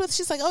person he's with?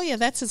 She's like, oh yeah,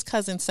 that's his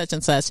cousin, such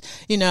and such.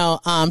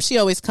 She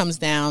always comes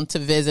down to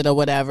visit or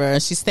whatever.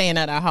 She's staying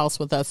at our house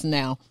with us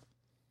now.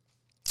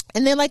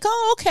 And they're like,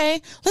 oh,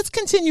 okay, let's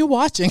continue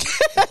watching.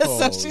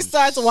 So she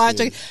starts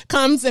watching,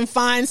 comes and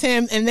finds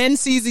him, and then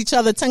sees each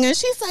other tongue. And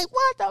she's like,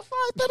 what the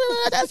fuck?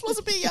 Da-da-da-da. That's supposed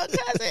to be your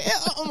cousin.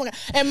 Oh my God.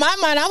 In my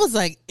mind, I was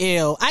like,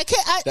 ew.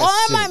 In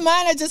my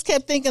mind, I just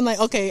kept thinking like,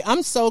 okay,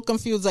 I'm so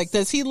confused. Like,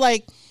 does he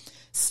like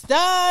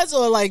studs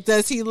or like,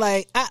 does he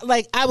like,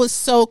 I was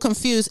so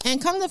confused.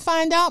 And come to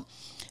find out,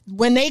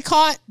 when they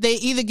caught, they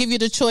either give you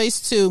the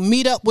choice to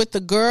meet up with the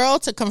girl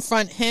to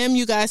confront him,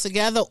 you guys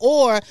together,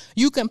 or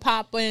you can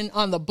pop in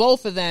on the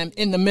both of them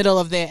in the middle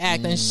of their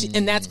act,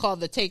 and that's called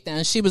the takedown.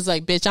 And she was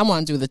like, bitch, I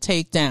want to do the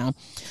takedown.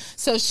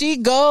 So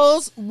she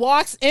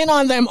walks in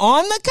on them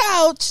on the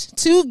couch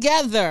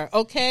together,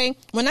 okay?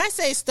 When I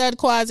say stud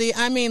Quasi,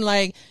 I mean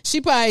like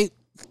she probably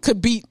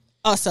could beat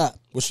us up.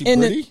 Was she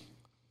pretty?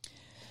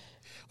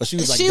 She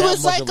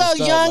was like a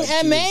young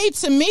MA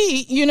to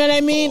me. You know what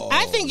I mean?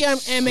 I think young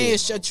MA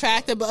is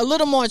attractive, but a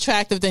little more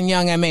attractive than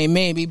young MA,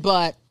 maybe.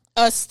 But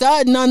a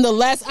stud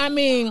nonetheless. I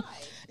mean,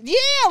 yeah,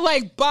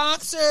 like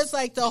boxers,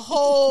 like the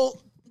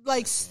whole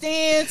like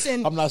stance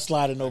and I'm not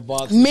sliding no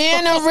boxers.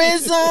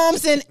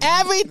 Mannerisms and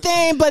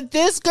everything. But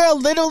this girl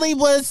literally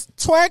was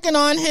twerking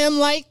on him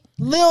like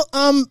Lil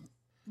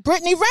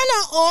Brittany Renner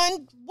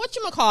on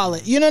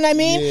whatchamacallit. You know what I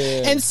mean?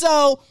 Yeah. And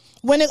so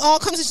when it all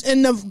comes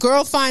and the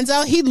girl finds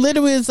out, he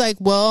literally is like,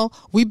 well,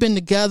 we've been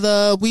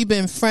together. We've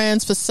been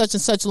friends for such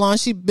and such long.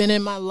 She's been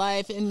in my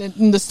life.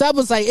 And the sub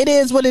was like, it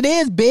is what it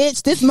is,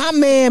 bitch. This my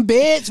man,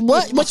 bitch.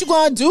 What you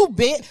gonna do,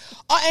 bitch?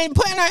 And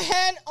putting her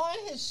head on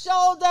his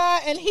shoulder.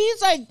 And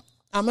he's like,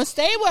 I'm gonna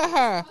stay with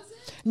her.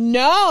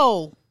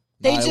 No.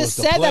 They just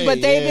said that,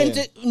 but they've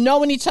been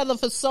knowing each other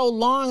for so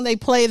long. They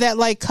play that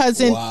like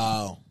cousin.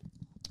 Wow.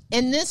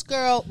 And this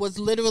girl was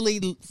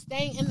literally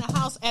staying in the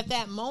house at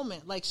that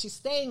moment. Like, she's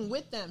staying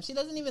with them. She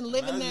doesn't even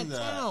live in that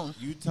town.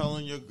 You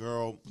telling your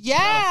girl,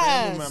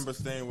 yes, family member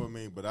staying with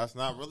me, but that's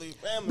not really a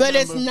family but member.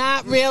 it's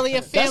not really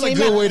a family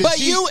member.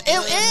 But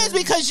it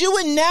is because you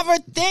would never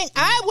think,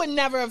 I would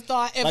never have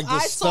thought, if like I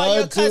saw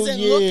your cousin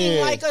looking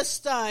like a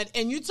stud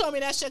and you told me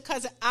that's your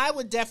cousin, I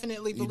would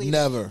definitely believe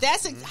never. It.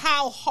 That's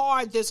how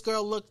hard this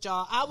girl looked,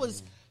 y'all. I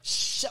was...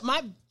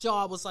 my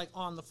jaw was like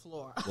on the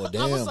floor. Well,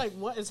 I was like,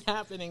 what is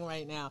happening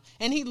right now?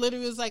 And he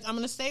literally was like, I'm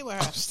going to stay with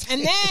her.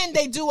 And then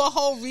they do a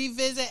whole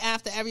revisit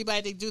after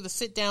everybody. They do the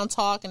sit down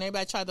talk and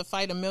everybody tried to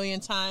fight a million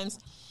times.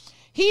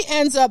 He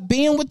ends up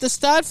being with the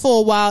stud for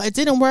a while. It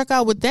didn't work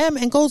out with them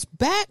and goes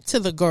back to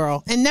the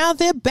girl. And now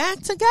they're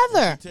back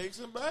together. He takes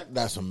him back?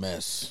 That's a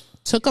mess.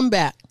 Took him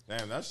back.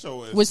 Damn, that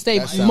show is... Which they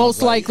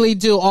most likely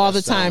do all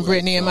the time,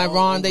 Brittany. Am I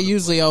wrong? They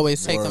usually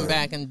always take them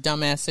back in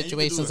dumbass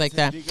situations like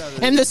that.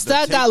 And the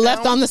stud got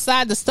left on the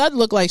side. The stud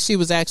looked like she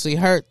was actually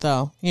hurt,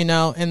 though, you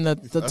know, in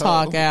the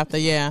talk after.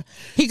 Yeah.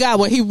 He got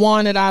what he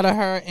wanted out of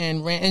her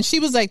and ran. And she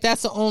was like,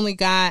 that's the only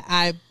guy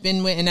I've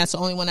been with, and that's the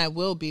only one I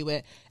will be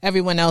with.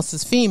 Everyone else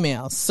is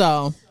female.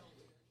 So.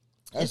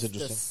 That's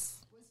interesting.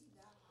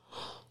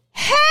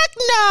 Heck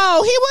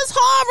no, he was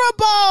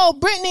horrible.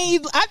 Brittany,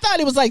 I thought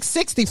he was like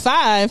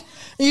 65.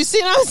 You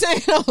see what I'm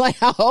saying? I'm like,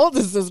 how old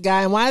is this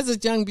guy? And why is this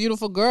young,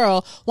 beautiful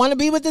girl want to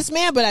be with this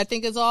man? But I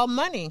think it's all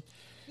money.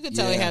 You could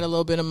tell he had a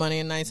little bit of money,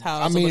 a nice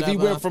house. I mean, if he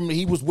went from,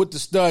 he was with the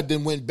stud,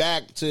 then went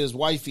back to his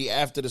wifey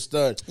after the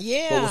stud.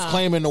 Yeah. But was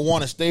claiming to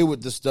want to stay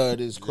with the stud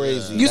is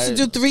crazy. Used to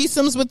do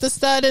threesomes with the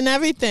stud and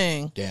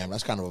everything. Damn,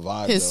 that's kind of a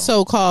vibe, his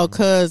though. So-called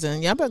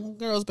cousin. Y'all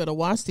girls better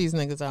watch these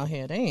niggas out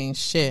here. They ain't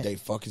shit. They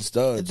fucking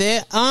studs.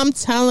 I'm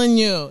telling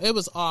you, it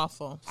was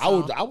awful. So.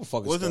 I would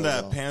fucking Wasn't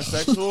stud, that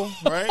pansexual,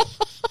 right?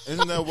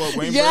 Isn't that what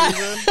Wayne Brady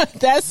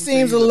did? That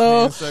seems a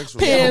little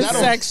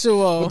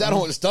pansexual. But that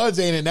don't, studs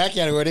ain't in that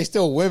category. They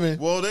still women.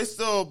 Well, they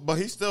still, but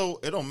he still,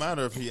 it don't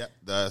matter if he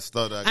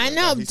stud. I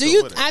know. Do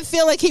you? I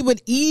feel like he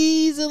would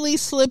easily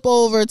slip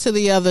over to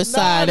the other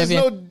side of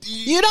him.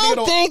 You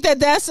don't think that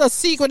that's a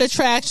secret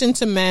attraction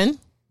to men?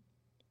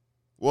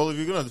 Well, if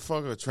you're gonna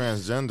fuck a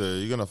transgender,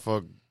 you're gonna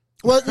fuck.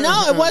 Well,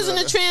 no, it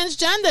wasn't a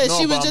transgender. No,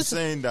 she was I'm just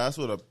saying that's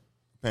what a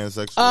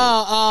pansexual.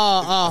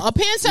 A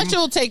pansexual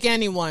will take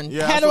anyone.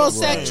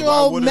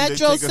 Heterosexual,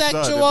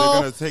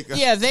 metrosexual.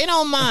 Yeah, they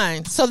don't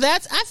mind. So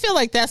I feel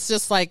like that's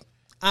just like,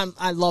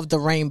 I love the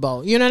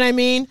rainbow. You know what I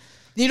mean?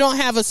 You don't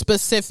have a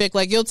specific,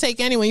 like, you'll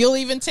take anyone. You'll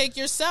even take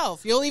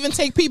yourself. You'll even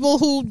take people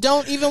who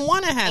don't even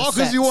want to have sex. Oh,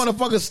 because you want to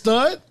fuck a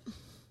stud?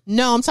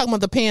 No, I'm talking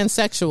about the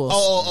pansexuals.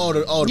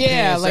 The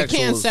yeah, pansexuals. Like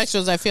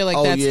pansexuals, I feel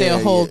like that's their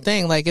whole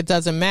thing. Like, it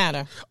doesn't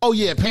matter. Oh,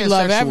 yeah, pansexuals,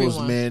 love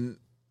everyone. Man.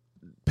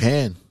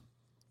 Pan.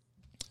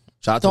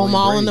 Shout throw them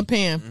all in the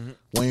pan.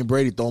 Mm-hmm. Wayne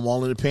Brady, throw them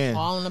all in the pan.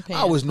 All in the pan.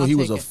 I always knew he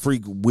was a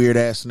freak,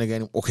 weird-ass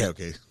nigga.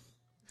 Okay.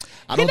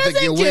 I don't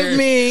think you're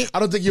weird. I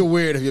don't think you're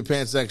weird if you're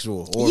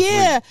pansexual. Or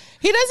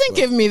he doesn't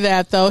give me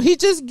that, though. He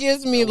just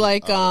gives me,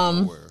 like,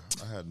 I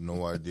had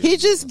no idea. He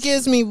just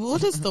gives me,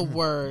 what is the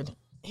word?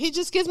 He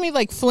just gives me,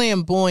 like,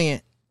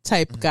 flamboyant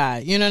type guy.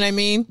 You know what I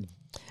mean?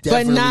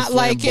 Definitely, but not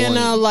like in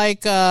a,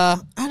 like, I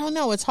don't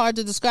know. It's hard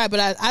to describe, but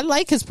I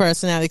like his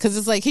personality because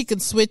it's like he can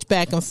switch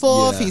back and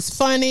forth. Yeah. He's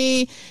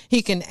funny.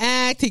 He can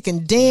act. He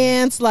can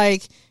dance.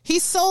 Like,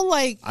 he's so,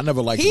 like, I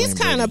never liked he's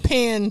kind of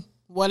pan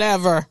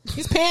whatever.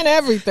 He's paying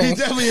everything. He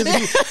definitely is.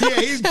 He's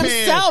paying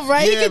himself,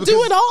 right? Yeah, he can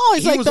do it all.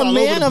 He's like the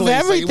man of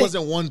everything. Like, it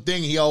wasn't one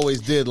thing he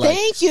always did. Like,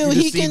 Thank you.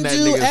 He can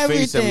do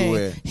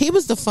everything. He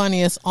was the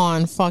funniest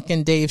on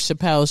fucking Dave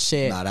Chappelle's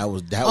shit. Nah, that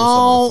was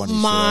oh some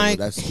of the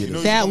funny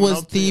shit. That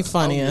was the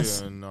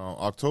funniest. In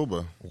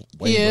October.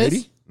 Wayne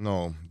Brady?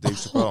 No, Dave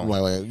Chappelle.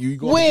 Wait. You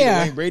going Where?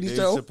 to Wayne Brady Dave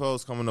show?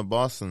 Chappelle's coming to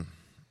Boston.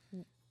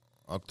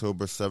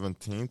 October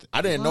 17th.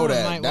 I didn't know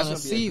that. That's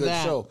gonna be a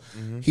good show.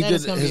 He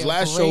did his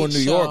last show in New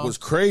York was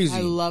crazy.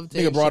 I loved it.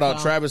 Nigga brought out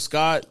Travis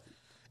Scott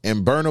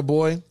and Burna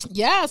Boy.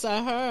 Yes,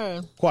 I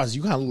heard. Quasi,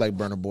 you kind of look like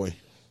Burna Boy.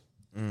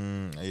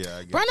 Yeah,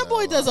 I get Burna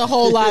Boy does a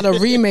whole lot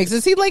of remakes.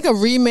 Is he like a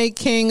remake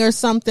king or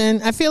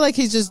something? I feel like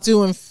he's just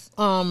doing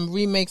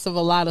remakes of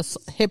a lot of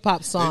hip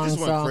hop songs. They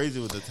just went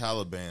crazy with the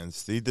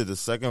Taliban's. He did the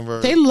second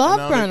version. They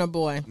love Burna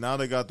Boy. Now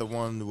they got the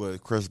one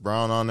with Chris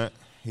Brown on it.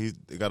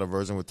 They got a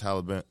version with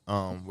Taliban,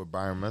 with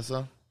Byron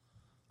Mesa.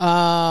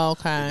 Oh,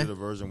 okay. They did a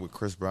version with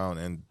Chris Brown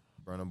and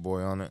Burna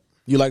Boy on it.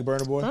 You like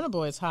Burna Boy? Burna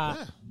Boy's hot.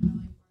 Yeah.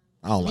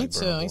 I don't like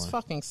Burna Boy. Me too. He's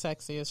fucking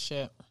sexy as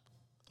shit.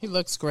 He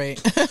looks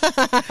great.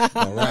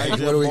 All right,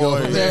 where do we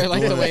go from there? I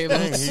like the way he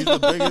looks. He's the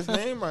biggest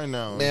name right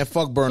now. Man,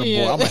 fuck Burna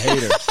Boy. I'm a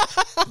hater.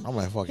 I'm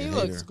a fucking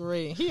hater. He looks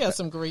great. He has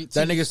some great teeth.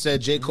 That nigga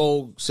said J.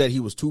 Cole said he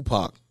was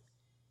Tupac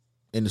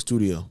in the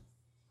studio.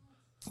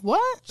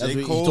 What? That's J.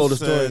 what Cole he told the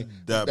story. said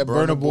that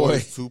Burna Boy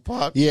is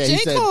Tupac. Yeah,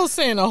 J. Cole's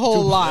saying a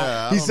whole lot.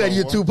 Yeah, he said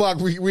you're Tupac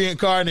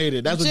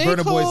reincarnated. That's what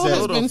Burna Boy Cole said.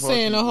 has been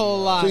saying a whole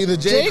lot. So either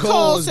J.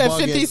 Cole is said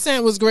bugging. 50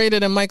 Cent was greater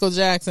than Michael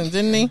Jackson,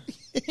 didn't he?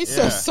 He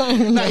said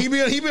something. Nah, he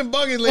been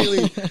bugging lately.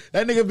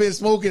 That nigga been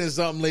smoking or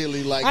something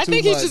lately. Like I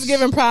think much. he's just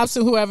giving props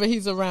to whoever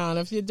he's around.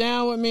 If you're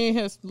down with me,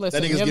 listen, That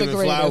nigga's you're giving the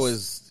greatest.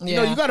 flowers. Yeah. You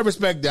know, you gotta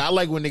respect that. I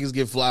like when niggas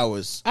give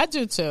flowers. I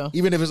do too.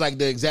 Even if it's like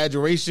the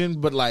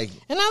exaggeration, but like.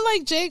 And I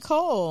like J.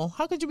 Cole.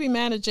 How could you be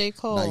mad at J.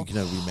 Cole? Nah, you can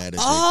never be mad at J.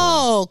 Cole.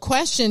 Oh,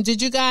 question.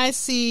 Did you guys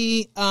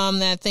see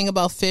that thing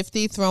about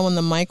 50 throwing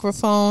the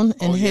microphone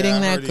and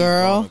hitting that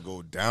girl?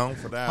 Go down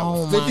for that.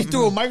 Oh, 50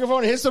 threw a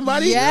microphone and hit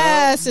somebody?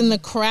 Yes, in the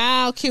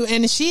crowd. Cute.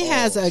 And she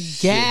has a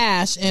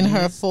gash in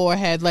her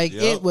forehead. Like,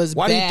 it was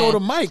Why bad. did he throw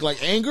the mic?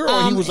 Like anger?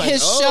 Or he was like,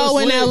 his oh, show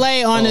in it's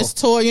lit. LA on his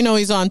tour, you know,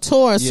 he's on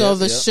tour. So Yeah,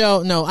 the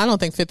show, no, I don't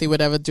think 50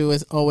 would ever do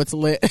is, oh, it's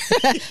lit.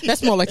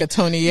 That's more like a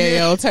Tony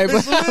Yayo type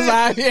of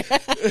vibe. Yeah.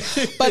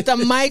 But the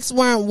mics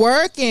weren't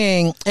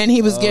working and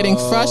he was getting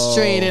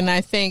frustrated. And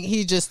I think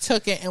he just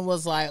took it and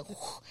was like,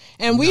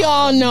 and we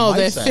all know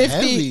that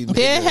 50,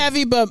 they're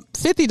heavy, but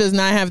 50 does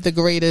not have the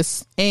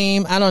greatest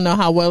aim. I don't know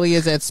how well he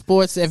is at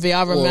sports. If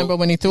y'all remember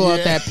when he threw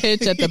out that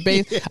pitch at the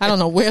base, I don't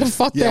know where the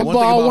fuck that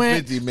ball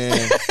went. 50, man.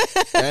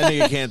 That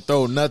nigga can't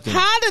throw nothing.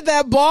 How did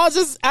that ball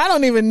just, I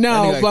don't even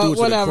know, that nigga, like, but threw it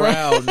whatever. To the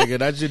crowd, nigga.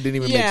 That shit didn't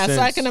even make sense. Yeah,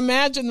 so I can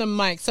imagine the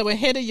mic. So it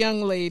hit a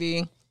young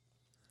lady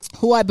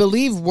who I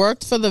believe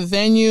worked for the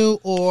venue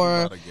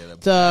or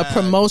the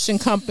promotion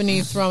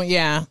company from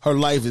her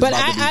life is but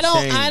about to be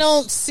changed. I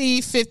don't see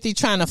 50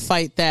 trying to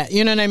fight that.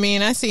 You know what I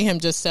mean? I see him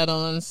just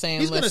settling and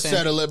saying, he's gonna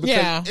settle it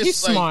because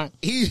he's like, smart.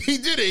 He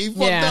did it. He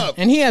fucked up.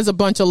 And he has a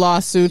bunch of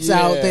lawsuits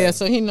out there,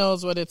 so he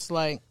knows what it's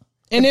like.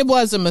 And it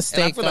was a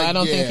mistake, though. I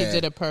don't think he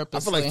did it purposely.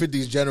 I feel like 50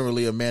 is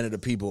generally a man of the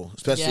people,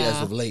 especially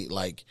as of late.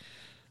 Like,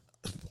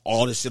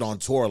 all this shit on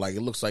tour, like,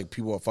 it looks like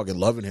people are fucking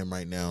loving him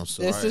right now.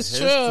 So this is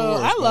true.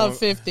 I love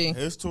 50.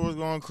 His tour's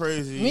going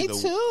crazy. Me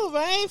too,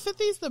 right?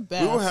 50's the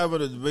best. We were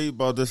having a debate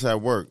about this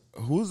at work.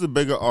 Who's the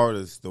bigger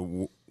artist,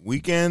 The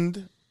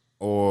Weeknd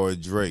or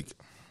Drake?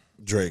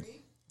 Drake.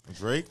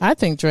 I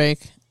think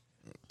Drake.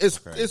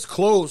 It's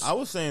close. I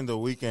was saying The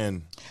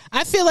Weeknd.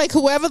 I feel like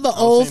whoever the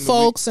old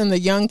folks and the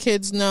young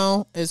kids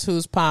know is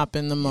who's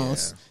popping the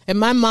most. And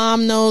my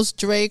mom knows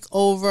Drake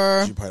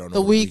over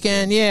The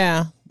Weeknd.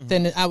 Yeah.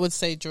 Then I would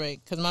say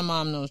Drake because my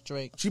mom knows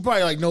Drake. She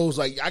probably like knows,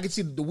 like, I can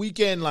see The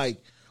Weeknd,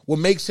 like, what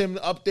makes him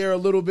up there a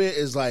little bit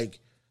is like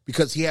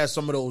because he has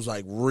some of those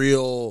like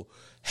real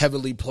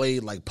heavily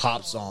played like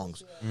pop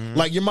songs.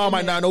 Like your mom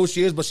might not know who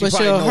she is, but she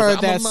probably knows heard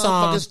I'm that a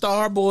song.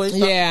 Star boy.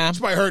 Yeah, she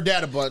probably heard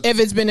that a bunch. If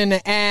it's been in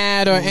an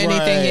ad or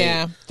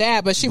anything,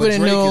 that. But she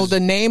wouldn't know the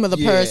name of the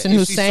person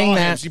who sang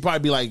that. She'd probably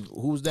be like,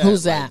 "Who's that?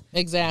 Who's that?"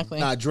 Exactly.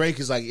 Nah, Drake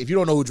is like, if you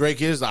don't know who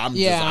Drake is, I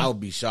would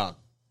be shocked.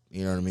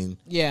 You know what I mean?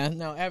 Yeah,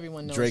 no,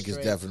 everyone knows Drake is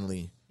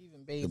definitely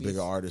the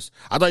bigger artist.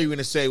 I thought you were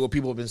going to say what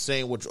people have been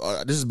saying, which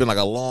this has been like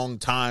a long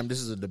time. This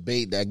is a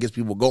debate that gets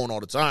people going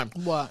all the time.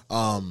 What?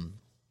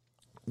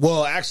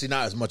 Well, actually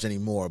not as much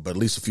anymore, but at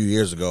least a few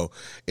years ago,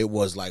 it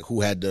was like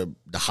who had the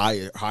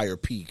higher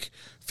peak,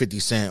 50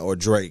 Cent or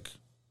Drake.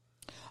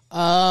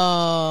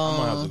 I'm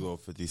gonna have to go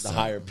 50 Cent. The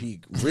higher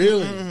peak.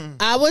 Really?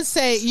 I would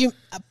say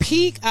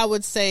peak. I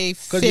would say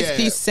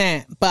 50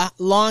 Cent, but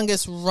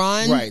longest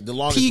run, right? The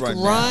longest peak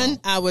run.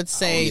 I would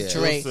say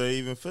Drake. I'll say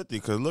even 50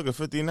 because look at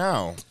 50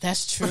 now.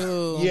 That's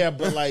true. Yeah,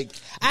 but like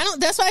I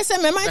don't. That's why I said.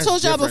 Remember, I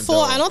told y'all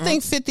before. I don't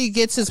think 50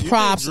 gets his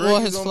props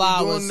or his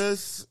flowers. Doing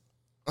this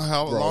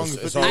How long is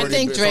It's 50? I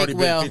think it's Drake already been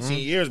will. 15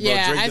 years, bro.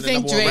 Yeah, Drake's I the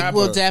think number one Drake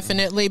will rapper.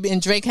 definitely,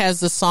 and Drake has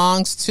the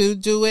songs to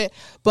do it.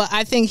 But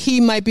I think he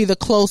might be the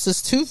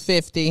closest to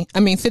 50. I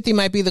mean, 50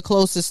 might be the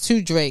closest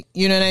to Drake.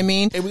 You know what I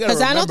mean? Hey, we gotta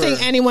Because I don't remember-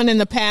 think anyone in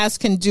the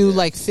past can do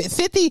like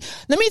 50.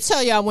 Let me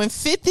tell y'all, when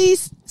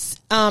 50's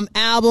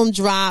album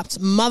dropped,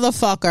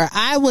 motherfucker,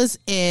 I was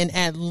in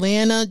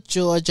Atlanta,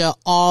 Georgia,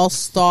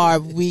 All-Star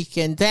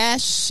Weekend.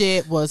 That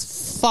shit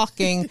was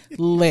fucking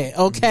lit,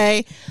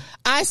 okay?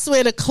 I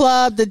swear the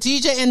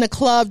DJ in the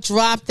club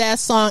dropped that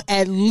song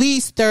at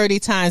least 30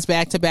 times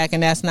back to back,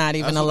 and that's not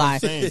even That's a what lie. I'm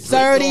saying. Drake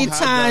 30 don't have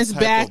that times type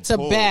back of to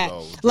pull, back.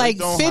 though. Drake Like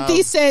don't 50 have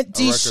a Cent record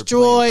playing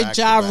destroyed back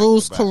to Ja back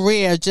Rule's to back.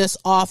 career just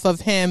off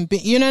of him.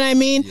 You know what I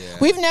mean? Yeah.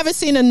 We've never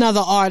seen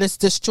another artist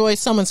destroy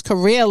someone's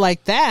career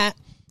like that.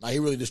 Like, he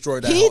really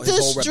destroyed that. He his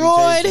whole destroyed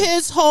reputation.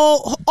 his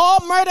whole, all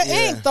Murder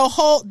Yeah. Inc. The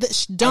whole, I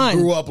done.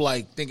 grew up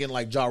like thinking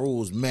like Ja Rule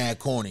was mad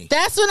corny.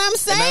 That's what I'm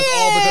saying. that's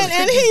all because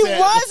And 50 he Cent.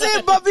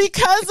 wasn't, but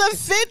because of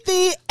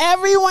 50,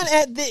 everyone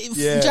at the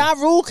Yeah. Ja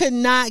Rule could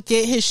not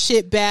get his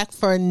shit back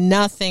for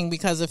nothing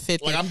because of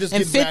 50. Like, I'm just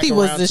and getting 50 back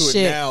was around the to it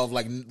shit. now of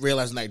like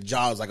realizing like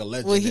Ja is like a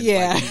legend. Well, and,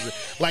 yeah.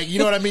 like you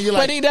know what I mean. You're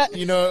like, But he does,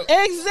 you know,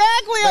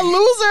 exactly, a like,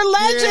 loser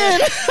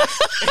legend.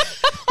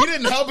 he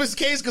didn't help his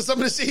case because some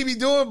of the shit he be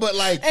doing, but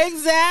like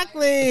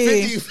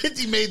Exactly.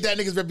 50 made that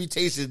nigga's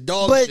reputation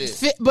dog But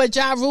shit. but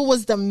Ja Rule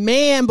was the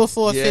man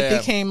before Yeah.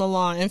 50 came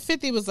along, and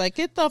 50 was like,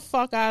 "Get the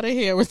fuck out of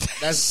here with that."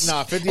 That's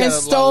nah. 50 and had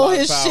a stole lot of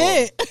his power.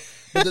 shit.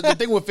 But the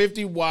thing with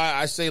 50, why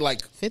I say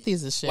like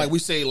 50's a shit. we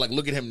say like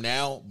look at him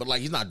now, but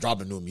like he's not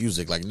dropping new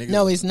music. Like niggas,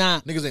 No, he's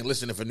not. Niggas ain't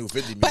listening for new 50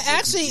 music. But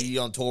actually, he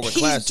on tour with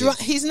he's classics.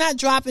 he's not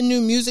dropping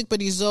new music,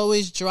 but he's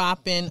always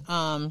dropping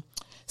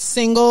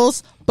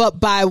singles, but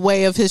by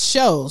way of his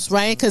shows,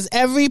 right? Because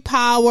every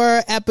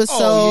Power episode,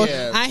 Oh,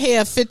 yeah. I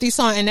hear a 50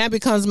 song, and that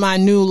becomes my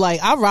new,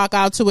 like, I rock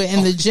out to it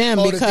in the gym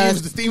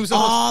because the theme songs.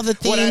 all the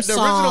theme the songs.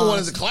 original one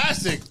is a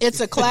classic.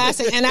 It's a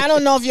classic, and I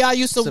don't know if y'all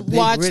used to a big,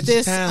 watch rich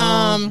this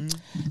town.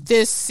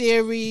 this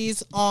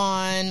series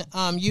on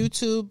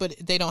YouTube, but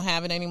they don't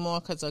have it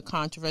anymore because of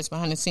controversy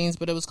behind the scenes.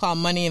 But it was called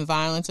Money and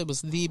Violence. It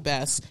was the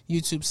best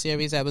YouTube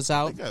series that was I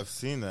out. think I've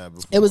seen that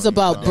before. It was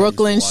about I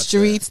Brooklyn used to watch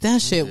streets.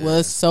 That shit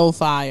was so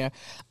fire.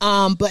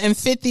 But in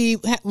 50,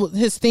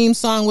 his theme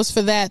song was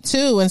for that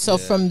too. And so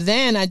from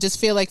then, I just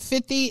feel like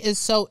 50 is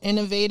so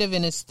innovative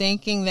in his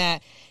thinking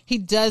that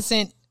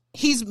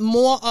he's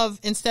more of,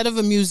 instead of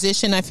a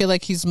musician, I feel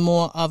like he's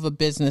more of a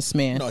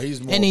businessman. No,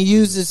 he's more and he of a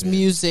uses businessman.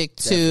 music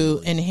to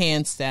Definitely.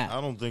 enhance that.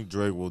 I don't think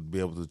Drake will be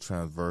able to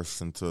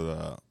transverse into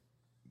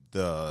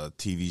the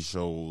TV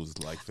shows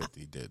like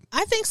 50 did.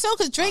 I think so,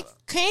 because Drake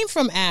came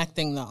from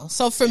acting though.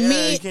 So for Yeah,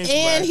 me, he came from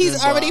and he's acting,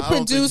 but already I don't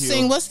think producing.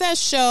 he'll- What's that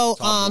show?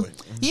 Top Boy.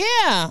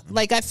 Yeah,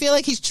 like I feel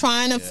like he's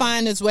trying to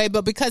find his way,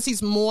 but because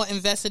he's more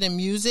invested in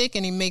music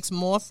and he makes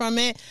more from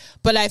it.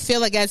 But I feel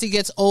like as he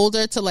gets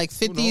older to like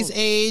 50's knows?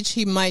 age,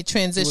 he might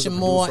transition a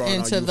more producer on,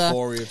 into the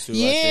Euphoria, too, I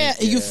yeah,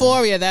 think, yeah.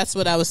 Euphoria. That's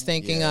what I was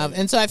thinking Yeah. of,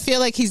 and so I feel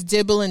like he's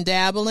dibbling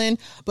dabbling.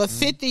 But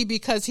 50,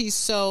 because he's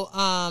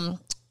so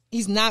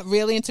he's not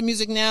really into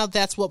music now.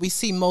 That's what we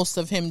see most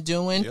of him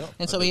doing. Yep,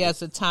 and so he has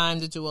the time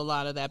to do a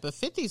lot of that. But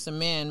 50's a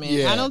man.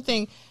 Yeah. I don't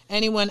think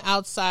anyone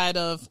outside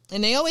of,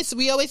 and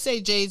we always say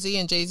Jay-Z,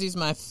 and Jay-Z's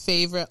my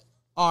favorite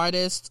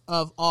artist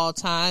of all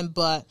time,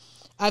 but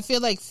I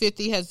feel like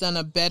 50 has done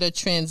a better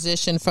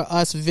transition for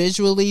us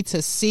visually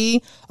to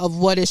see of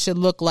what it should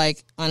look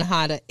like on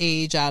how to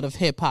age out of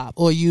hip hop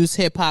or use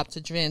hip hop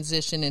to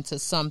transition into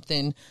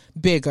something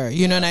bigger.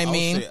 You know what I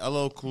mean? would say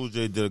LL Cool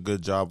J did a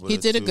good job with He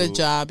it, did a too. good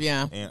job,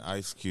 yeah. And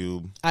Ice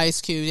Cube.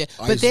 Ice Cube, yeah.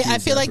 Ice But Cube, I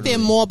feel like they're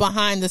definitely. more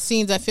behind the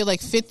scenes. I feel like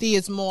 50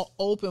 is more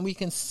open. We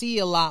can see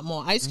a lot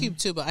more. Ice Cube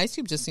too, but Ice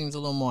Cube just seems a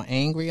little more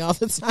angry all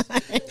the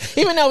time.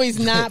 Even though he's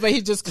not, but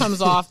he just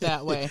comes off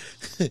that way.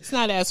 It's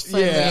not as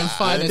friendly Yeah, and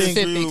fun I as think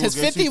 50. we Because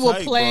will get 50 you will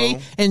tight, play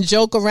bro. and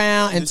joke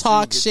around and This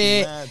talk dude gets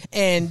shit mad.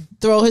 and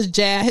throw his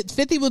jab.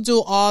 50 will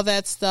do all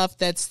that stuff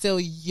that's still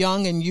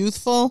young and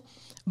youthful,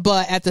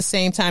 but at the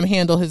same time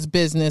handle his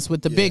business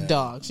with the big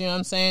dogs. You know what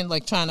I'm saying?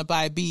 Like trying to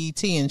buy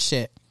BET and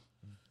shit.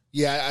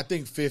 Yeah, I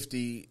think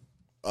 50.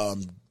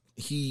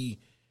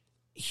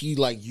 He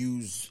like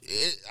used.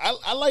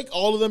 I like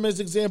all of them as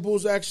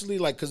examples actually,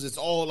 like because it's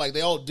all like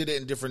they all did it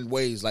in different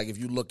ways. Like if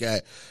you look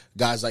at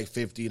guys like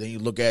 50, then you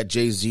look at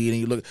Jay-Z, then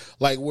you look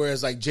like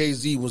whereas like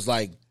Jay-Z was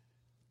like,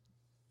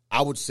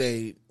 I would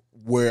say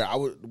where I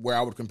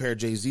would compare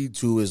Jay-Z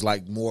to is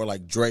like more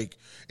like Drake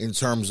in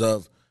terms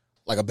of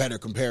like a better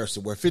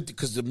comparison where 50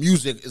 because the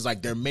music is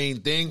like their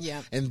main thing,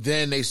 Yeah. and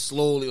then they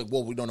slowly like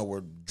we don't know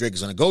where Drake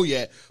is gonna go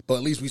yet, but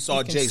at least we saw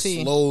You can Jay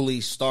see. slowly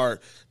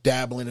start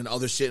dabbling in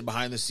other shit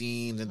behind the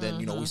scenes, and then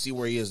we see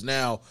where he is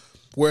now.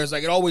 Whereas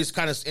like it always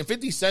kind of and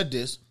 50 said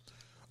this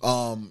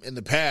in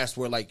the past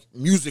where like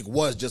music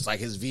was just like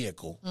his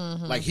vehicle,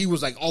 like he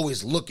was like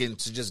always looking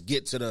to just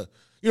get to the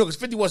you know, because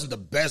 50 wasn't the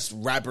best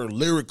rapper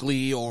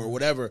lyrically or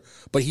whatever,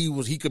 but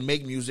he could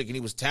make music and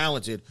he was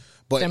talented.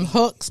 But them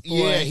hooks, boy.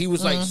 Yeah, he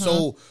was like,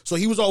 so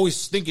he was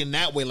always thinking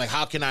that way, like,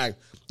 how can I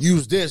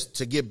use this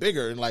to get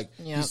bigger? And like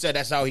he said,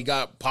 that's how he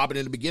got popping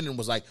in the beginning,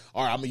 was like,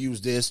 all right, I'm gonna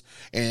use this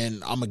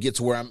and I'm gonna get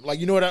to where I'm like,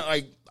 you know what,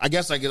 I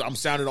guess I'm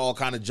sounding all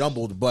kind of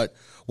jumbled, but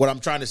what I'm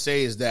trying to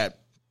say is that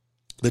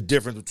the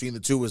difference between the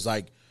two is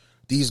like,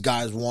 these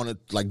guys wanted,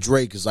 like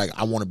Drake is like,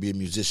 I want to be a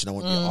musician, I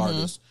want to be an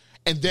artist.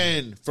 And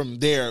then from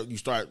there, you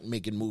start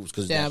making moves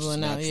because that's just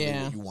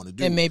naturally what you want to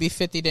do. And maybe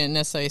 50 didn't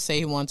necessarily say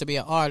he wanted to be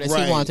an artist.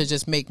 Right. He wanted to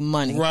just make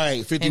money.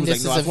 Right. 50 and was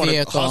like, no, I just want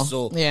to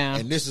hustle. Yeah.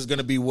 And this is going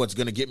to be what's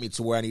going to get me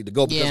to where I need to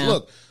go. Because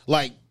look,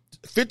 like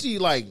 50,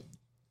 like,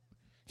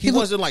 he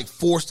wasn't like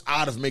forced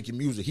out of making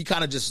music. He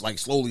kind of just like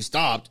slowly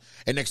stopped.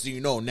 And next thing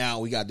you know, now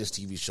we got this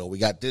TV show. We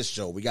got this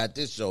show. We got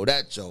this show,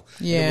 that show.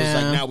 Yeah. And it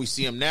was like, now we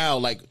see him now,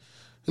 like,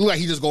 look like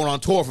he's just going on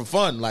tour for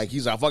fun. Like,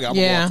 he's like, fuck it, I'm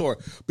going to go on tour.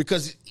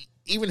 Because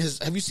even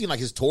have you seen like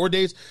his tour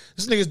dates?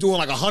 This nigga's doing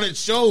like 100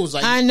 shows.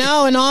 Like, I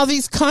know, in all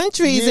these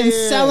countries and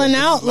selling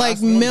out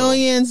like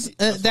millions.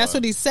 That's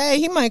what he say.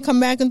 He might come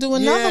back and do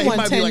another one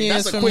 10 years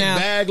that's a from quick now.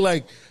 bag.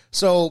 Like,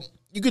 so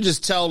you could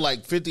just tell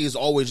like 50 has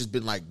always just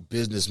been like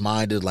business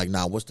minded. Like,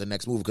 nah, what's the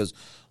next move? Because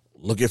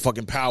look at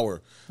fucking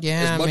Power.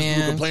 Yeah, as much as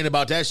we complain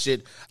about that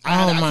shit,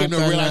 I came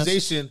to a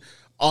realization.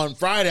 On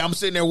Friday, I'm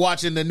sitting there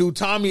watching the new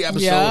Tommy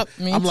episode. Yep,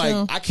 me I'm too.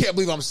 like, I can't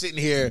believe I'm sitting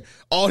here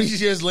all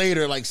these years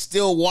later, like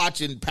still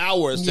watching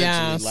Power.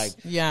 Essentially,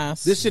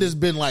 this shit has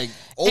been like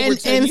over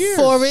 10 years.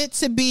 And for it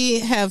to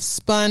have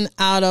spun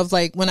out of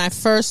like when I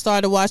first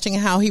started watching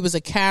how he was a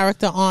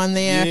character on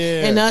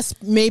there, and us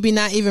maybe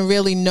not even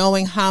really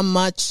knowing how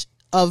much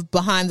of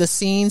behind the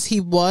scenes he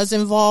was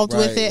involved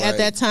with it at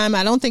that time.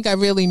 I don't think I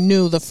really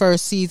knew the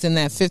first season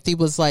that 50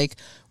 was like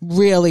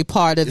really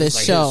part of this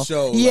like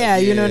show. Yeah,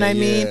 like, you know what I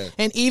mean?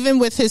 And even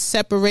with his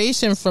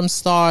separation from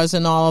Stars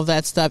and all of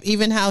that stuff,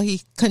 even how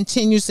he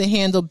continues to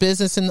handle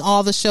business and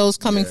all the shows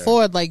coming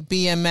forward, like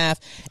BMF,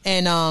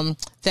 and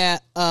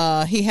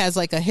that he has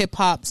like a hip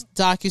hop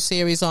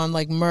docuseries on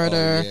like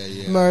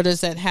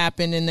murders that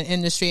happen in the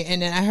industry.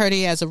 And then I heard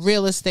he has a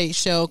real estate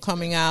show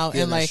coming out,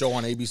 and like show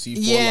on ABC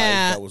for Life.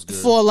 That was good.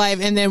 For Life,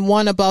 and then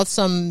one about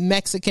some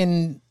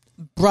Mexican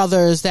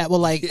brothers that were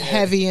like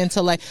heavy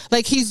into like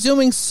he's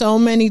doing so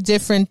many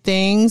different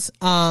things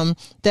that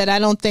I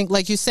don't think,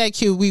 like you said,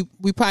 Q,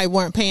 we probably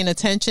weren't paying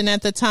attention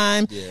at the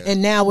time,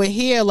 and now we're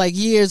here like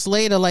years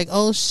later like,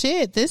 oh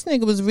shit, this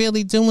nigga was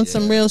really doing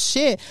some real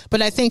shit.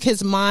 But I think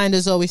his mind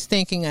is always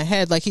thinking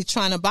ahead, like he's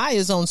trying to buy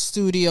his own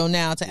studio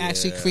now to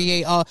actually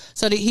create all,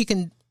 so that he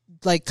can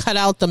like cut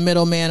out the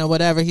middleman or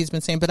whatever he's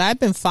been saying. But I've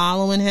been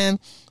following him,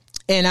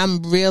 and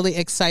I'm really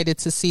excited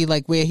to see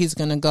like where he's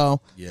going to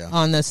go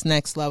on this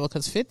next level.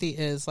 Because 50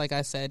 is, like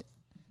I said,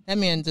 that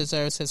man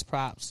deserves his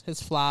props,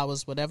 his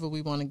flowers, whatever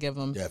we want to give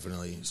him.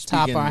 Definitely.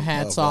 Top our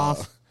hats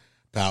off.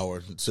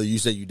 Power. So you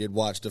said you did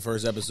watch the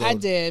first episode? I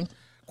did.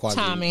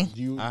 Tommy.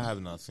 I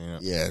have not seen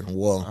it. Yeah,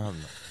 well. I have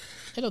not.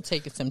 It'll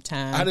take it some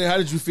time. How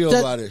did you feel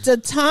about it? The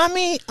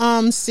Tommy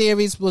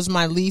series was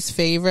my least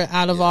favorite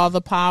out of all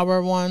the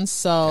Power ones.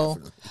 So,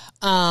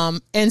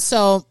 and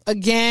so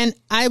again,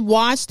 I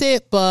watched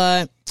it,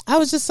 but I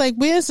was just like,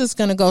 where's this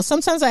gonna go?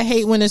 Sometimes I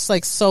hate when it's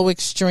like so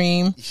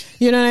extreme.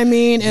 You know what I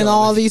mean? And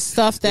all these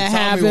stuff that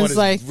happens,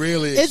 like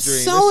really it's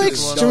so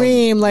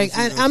extreme. Like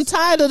I'm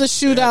tired of the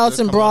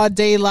shootouts in broad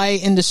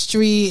daylight in the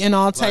street and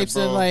all types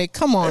of like.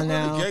 Come on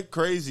now. Get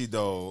crazy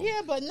though.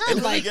 Yeah, but not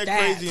like get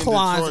that. crazy in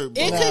Detroit,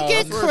 it could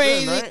get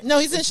crazy. Right? No,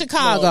 he's in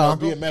Chicago.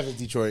 BMF is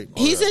Detroit.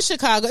 He's in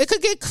Chicago. It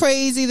could get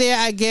crazy there.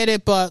 I get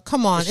it, but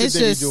come on, it's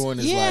just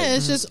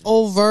it's just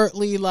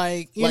overtly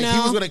like you know. He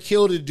was gonna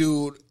kill the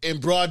dude in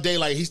broad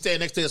daylight. He's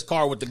standing next to his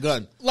car with the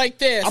gun. Like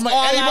this. I'm like,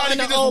 all anybody out in can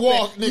the just open.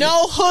 walk, nigga.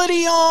 No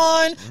hoodie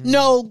on,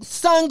 no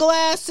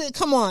sunglasses.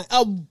 Come on.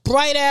 A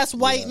bright ass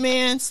white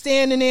man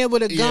standing there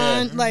with a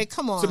gun. Like,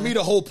 come on. To me,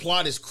 the whole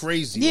plot is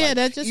crazy. Yeah, like,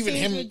 that just even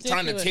seems him ridiculous.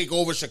 trying to take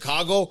over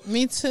Chicago.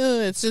 Me too.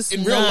 It's just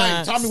in real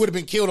life, Tommy would have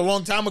been killed a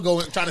long time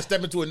ago trying to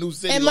step into a new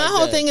city. And my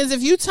whole thing is,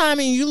 if you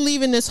Tommy, you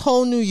leaving this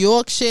whole New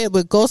York shit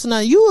with Ghost and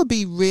I, you would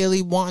be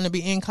really wanting to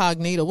be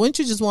incognito. Wouldn't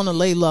you just want to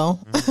lay low?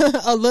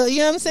 A little, you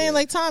know what I'm saying?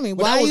 Like, Tommy,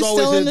 why are you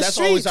still in the That's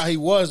streets? always how he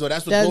was, though.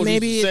 That's what Ghost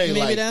used to say.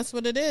 Maybe that's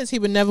what it is. He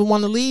would never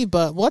want to leave,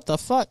 but what the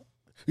fuck?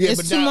 Yeah,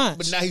 it's too much.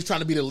 But now he's trying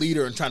to be the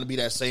leader and trying to be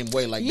that same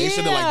way. Like, they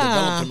should have like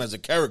developed him as a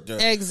character.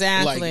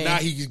 Exactly. Like, now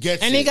he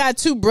gets and he got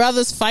two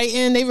brothers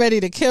fighting. They ready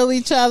to kill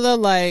each other.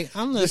 Like,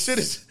 I'm the shit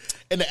is...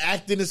 And the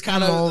acting is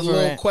kind of a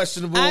little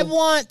questionable. I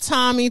want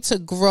Tommy to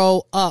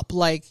grow up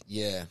like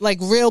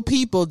real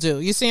people do.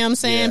 You see what I'm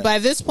saying? Yeah. By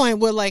this point,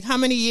 we're like how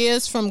many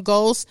years from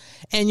Ghost,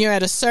 and you're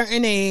at a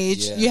certain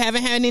age. You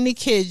haven't had any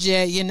kids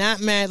yet. You're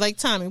not married. Like,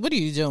 Tommy, what are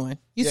you doing?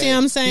 You see what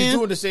I'm saying? He's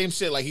doing the same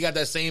shit. Like, he got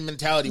that same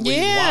mentality. Where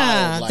he's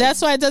wild, like,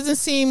 that's why it doesn't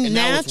seem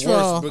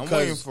natural. I'm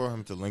waiting for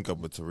him to link up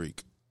with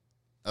Tariq.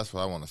 That's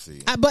what I want to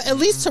see. But at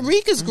least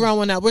Tariq is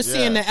growing up. We're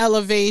seeing the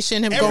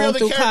elevation, him going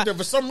through character.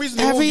 For some reason,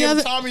 they won't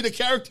give Tommy the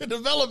character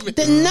development.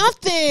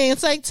 Nothing.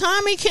 It's like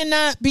Tommy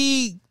cannot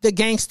be the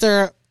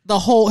gangster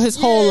his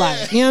whole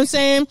life. You know what I'm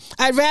saying?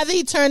 I'd rather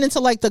he turn into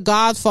like the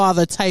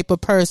Godfather type of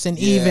person.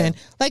 Even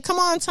like, come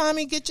on,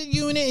 Tommy, get your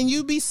unit, and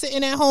you be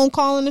sitting at home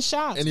calling the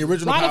shots. In the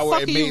original Why Power, the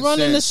fuck it are made you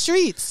running sense the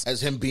streets?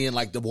 as him being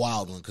like the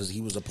wild one because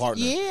he was a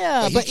partner.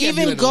 Yeah, Like, but he can't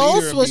be even like a leader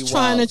Ghost and was be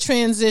trying wild. to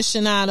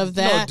transition out of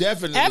that. No,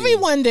 definitely.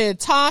 Everyone did.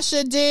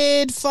 Tasha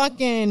did.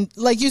 Fucking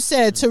like you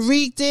said,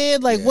 Tariq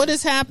did. Like, what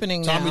is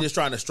happening now? Tommy just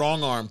trying to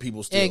strong arm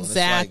people still.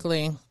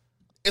 Exactly.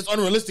 It's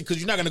unrealistic because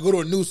you're not going to go to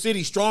a new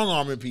city strong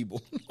arming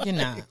people. You're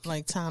not.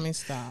 Like, Tommy,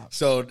 stop.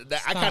 So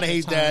I kind of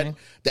hate that.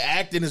 The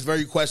acting is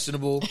very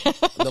questionable.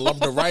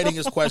 The writing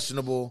is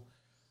questionable.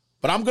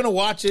 But I'm going to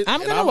watch it. I'm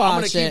going to I'm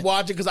going to keep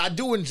watching because I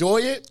do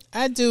enjoy it.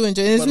 I do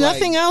enjoy it. There's But,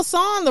 nothing like, else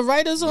on. The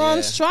writers are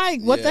on strike.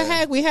 What the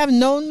heck? We have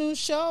no new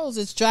shows.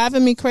 It's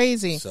driving me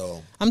crazy.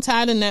 So I'm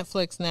tired of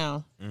Netflix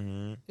now.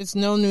 It's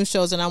no new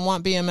shows, and I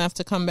want BMF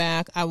to come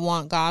back. I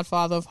want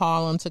Godfather of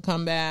Harlem to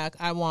come back.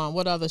 I want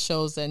what other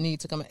shows that need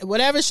to come back.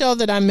 Whatever show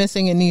that I'm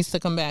missing, it needs to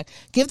come back.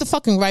 Give the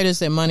fucking writers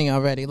their money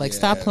already. Like,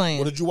 stop playing.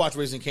 Well, did you watch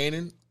Raising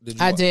Kanan?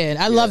 I did.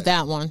 I love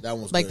that one. That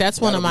one's like good. that's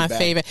one of my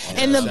That'll be back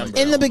favorite. in And December.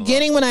 in the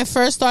beginning, when I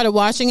first started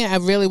watching it, I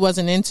really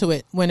wasn't into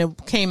it when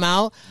it came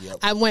out. Yep.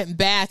 I went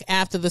back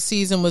after the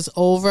season was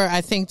over.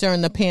 I think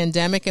during the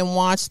pandemic and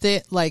watched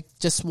it. Like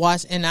just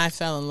watched, and I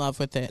fell in love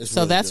with it. It's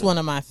So really that's good. one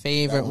of my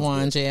favorite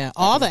ones. good. Yeah,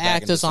 all the back in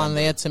actors on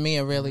December. there to me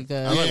are really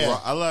good.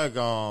 I like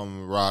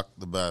Rock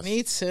the best.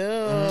 Me too.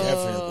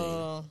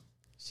 Definitely.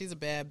 She's a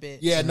bad bitch.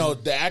 Yeah, no,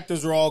 the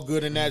actors are all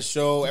good in that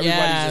show. Everybody's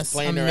Yes, just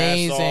playing their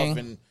amazing. ass off,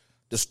 and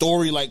the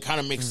story like kind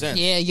of makes sense.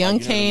 Yeah, Young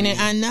Like, you know what Kanan,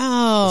 I mean? know,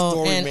 The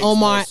story and makes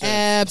Omar more sense.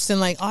 Epps, and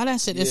like all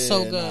that shit is so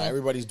Yeah, good. nah,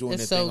 everybody's doing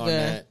It's their so thing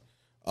good.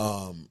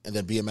 on that. And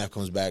then BMF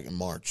comes back in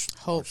March.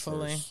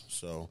 Hopefully. March 1st.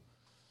 So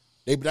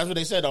that's what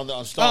they said on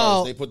Stars.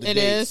 Oh, They put the it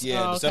dates. is?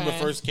 Yeah, Oh, December okay.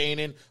 1st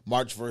Kanan,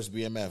 March 1st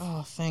BMF.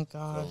 Oh, thank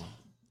God.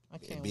 I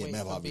can't wait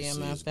BMF for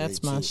obviously BMF. is That's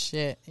great, my too.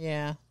 shit.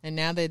 Yeah. And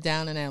now they're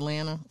down in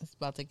Atlanta. It's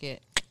about to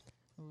get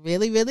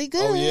really, really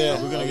good. Oh, yeah.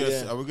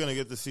 Are we gonna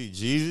get to see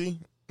Jeezy?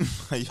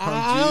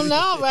 I don't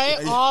know, right?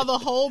 All the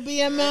whole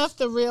BMF,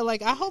 the real,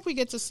 like, I hope we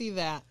get to see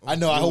that. I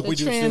know. I hope The we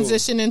do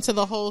transition into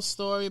the whole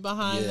story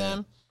behind Yeah.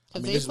 them. I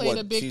Because mean, they this is played what,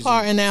 a big season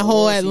part in that 4,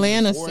 whole season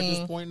Atlanta 4 at scene.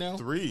 this point now?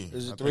 3.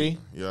 Is it I 3? think.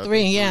 Yeah, I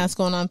 3, think yeah, it's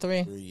going on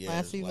 3. 3, yeah, Last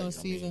it's season like, was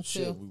I mean, season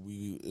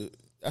shit, 2.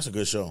 that's a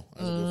good show.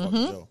 That's a good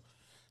fucking show.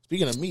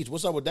 Speaking of Meech,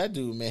 what's up with that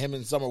dude, man? Him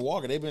and Summer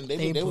Walker, they was broke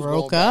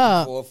going back up.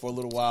 and forth for a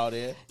little while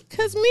there.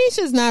 Because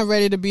Misha's not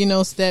ready to be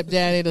no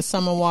stepdaddy to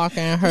Summer Walker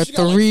and her She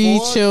got like 3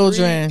 4,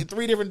 children.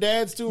 3 different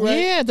dads too, right?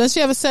 Yeah, does she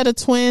have a set of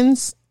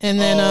twins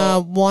and then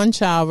one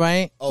child,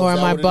 right? Oh, or is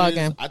am that I what it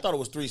is? bugging? I thought it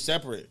was 3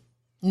 separate.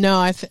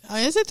 No, is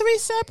it 3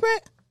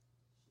 separate?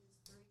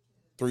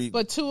 3.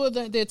 But 2 of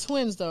they're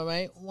twins though,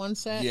 right? One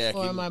set, Yeah,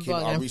 or am I our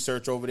bugging?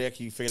 research over there.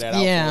 Can you figure that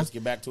out? Yeah. Let's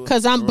get back to it.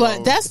 Because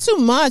but that's too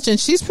much, and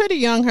she's pretty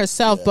young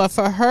herself. But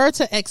for her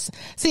to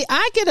see,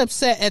 I get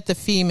upset at the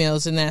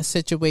females in that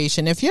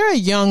situation. If you're a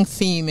young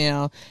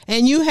female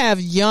and you have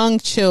young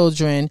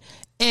children,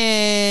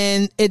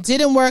 and it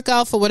didn't work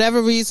out for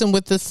whatever reason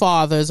with the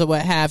fathers or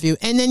what have you,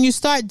 and then you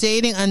start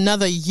dating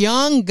another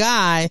young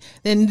guy,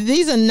 then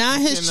these are not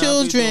his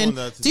cannot be children. doing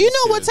that to Do you these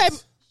know what kids.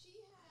 type?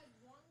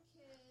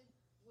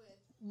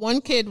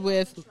 One kid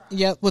with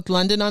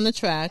London on the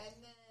Track,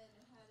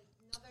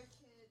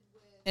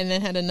 and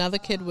then had another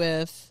kid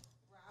with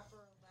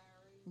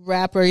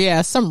rapper,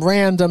 yeah, some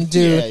random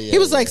dude. Yeah, yeah, he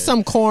was like yeah.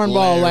 some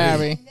cornball Larry.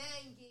 Larry.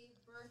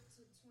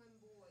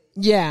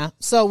 Yeah,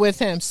 so with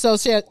him, so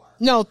she had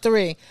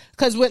 3,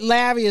 because with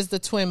Larry is the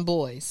twin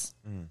boys,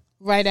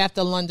 right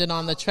after London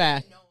on the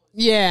Track.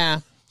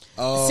 Yeah,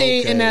 Oh,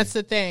 see, okay. and that's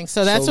the thing.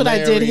 So that's So what I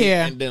did Larry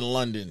here. And then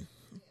London.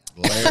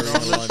 Larry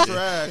and London.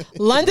 Track.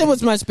 London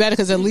was much better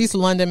because at least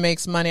London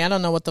makes money. I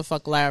don't know what the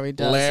fuck Larry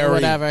does or Larry.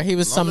 whatever. He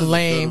was some London's a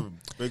lame.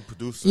 good, big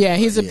producer. Yeah,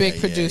 he's a Yeah, big yeah,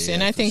 producer,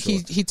 and yeah, I for think sure.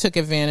 he took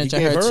advantage He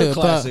of gave her her too. a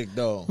classic, but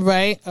though.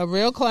 right, a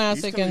real He's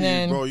classic, gonna and be-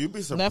 then bro, you'd be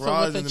left surprised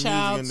her with in a the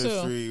child music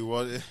too. industry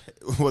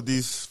what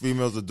these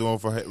females are doing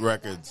for hit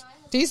records.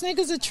 These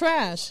niggas are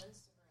trash.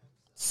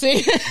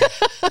 See,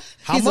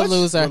 How he's much? a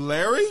loser. With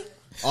Larry?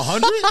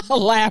 100?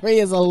 Larry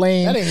is a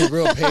lame. That ain't his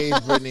real page,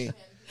 Brittany.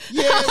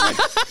 Yeah,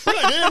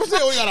 damn,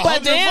 still we got 100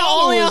 But damn,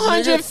 only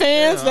followers, 100 nigga.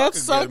 fans. Yeah, I That could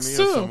get sucks me a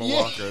too. Summer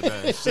Walker,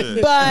 then.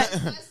 Shit. But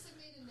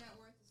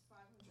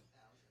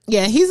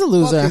yeah, he's a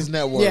loser. Fuck his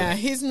net worth. Yeah,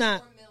 he's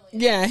not.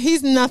 Yeah,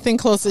 he's nothing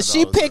closer.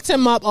 She picked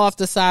him up off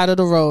the side of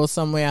the road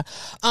somewhere,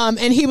 and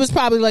he was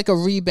probably like a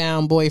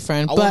rebound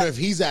boyfriend. I wonder But if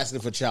he's asking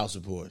for child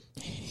support.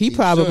 he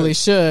probably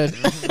should.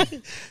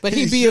 But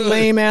he'd be a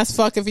lame ass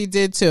fuck if he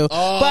did too.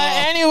 But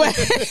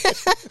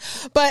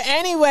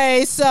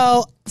anyway,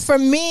 so for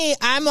me,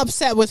 I'm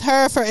upset with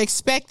her for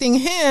expecting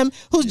him,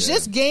 who's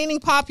just gaining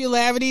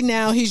popularity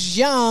now. He's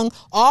young.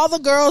 All the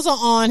girls are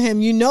on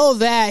him. You know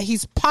that.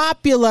 He's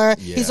popular.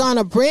 Yeah. He's on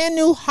a brand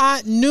new,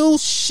 hot, new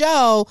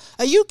show.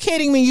 Are you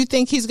kidding me? You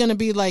think he's going to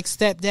be like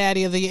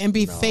stepdaddy of the year and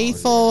be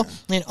faithful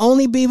and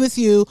only be with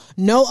you,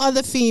 no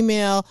other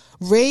female,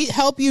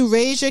 help you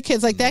raise your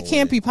kids? Like, that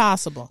can't be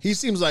possible. He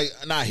seems like,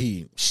 not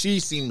he, she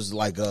seems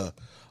like a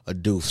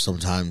doof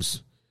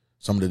sometimes.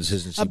 some of the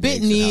decisions she a bit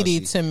makes and how needy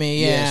she- to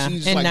me, yeah,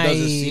 she's and like doesn't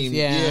naive, seem,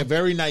 yeah.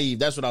 very naive.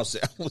 That's what I'll say.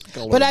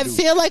 But I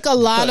feel like a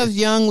lot of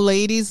young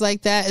ladies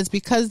like that is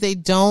because they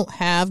don't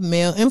have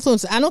male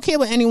influence. I don't care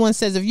what anyone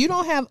says. If you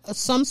don't have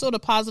some sort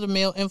of positive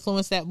male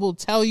influence that will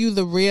tell you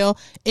the real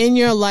in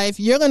your life,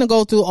 you're going to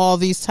go through all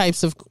these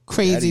types of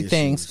crazy Daddy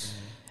things. issues.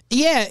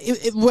 Yeah,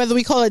 whether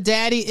we call it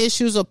daddy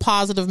issues or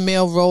positive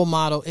male role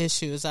model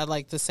issues, I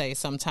like to say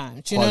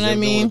sometimes. You know what I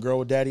mean? A girl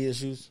with daddy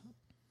issues.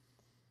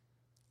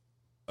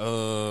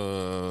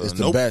 It's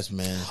the best,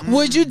 man.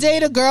 Would you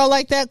date a girl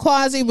like that,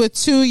 Quasi, with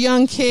 2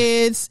 young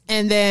kids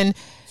and then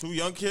 2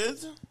 young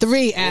kids?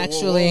 3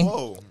 actually,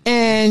 Whoa.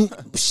 and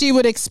she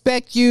would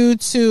expect you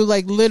to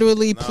like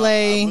literally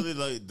play? I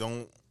really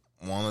don't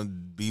want to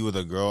be with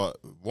a girl.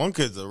 1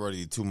 kid's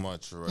already too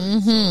much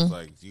already. So it's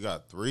like you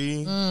got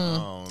 3.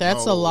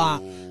 That's a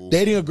lot.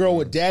 Dating a girl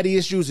with daddy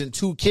issues and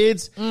 2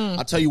 kids.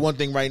 I'll tell you one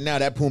thing right now.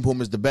 That poom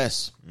poom is the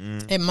best.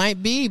 It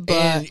might be, but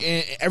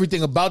And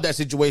everything about that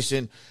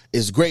situation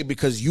is great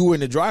because you were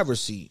in the driver's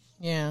seat.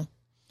 yeah,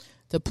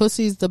 the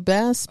pussy's the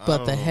best,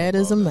 but the head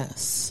is a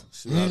mess.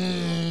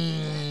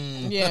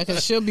 Yeah,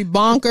 because she'll be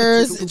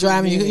bonkers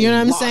driving you. You know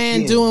what I'm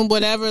saying? Doing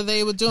whatever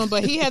they were doing,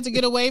 but he had to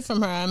get away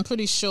from her. I'm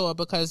pretty sure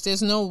because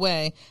there's no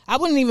way. I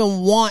wouldn't even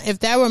want if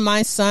that were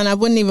my son. I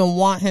wouldn't even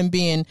want him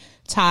being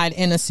tied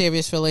in a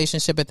serious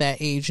relationship at that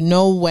age.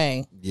 No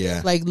way.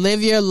 Yeah. Like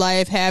live your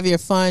life, have your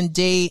fun,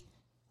 date.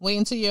 Wait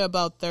until you're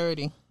about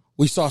 30.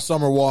 We saw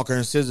Summer Walker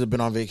and SZA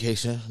been on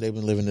vacation. They've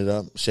been living it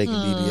up, shaking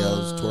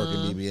BBLs,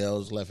 twerking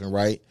BBLs left and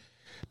right.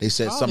 They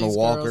said All Summer these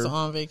Walker, girls are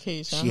on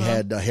vacation. she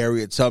had the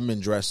Harriet Tubman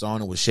dress on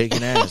and was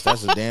shaking ass.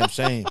 That's a damn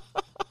shame.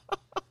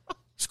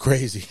 It's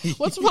crazy.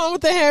 What's wrong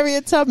with the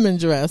Harriet Tubman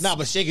dress? Nah,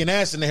 but shaking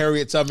ass in the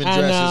Harriet Tubman I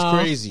dress know,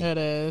 is crazy. It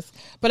is.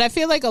 But I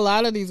feel like a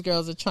lot of these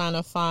girls are trying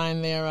to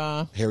find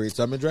their Harriet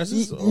Tubman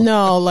dresses? Or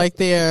no, like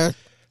their in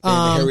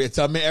the Harriet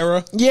Tubman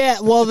era? yeah,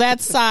 well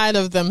that side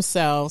of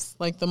themselves,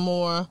 like the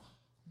more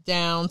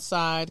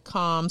downside,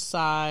 calm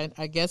side.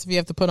 I guess if you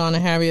have to put on a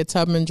Harriet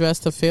Tubman dress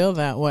to feel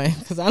that way,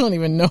 because I don't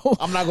even know.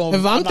 I'm not gonna.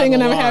 If I'm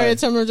thinking of a Harriet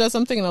Tubman dress,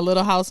 I'm thinking a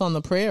Little House on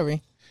the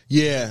Prairie.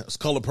 Yeah, it's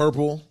color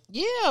purple.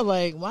 Yeah,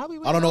 like why we?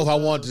 I don't know if I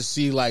want to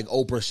see like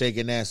Oprah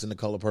shaking ass in the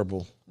color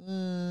purple.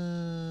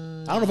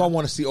 I don't know if I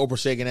want to see Oprah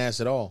shaking ass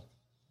at all.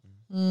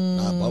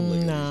 Not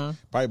public. Nah.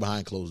 Probably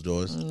behind closed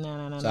doors.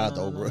 No. Shout out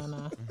to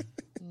Oprah.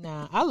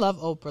 Nah, I love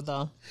Oprah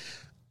though.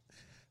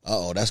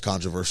 Uh-oh, that's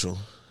controversial.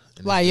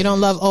 Why you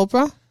don't love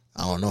Oprah?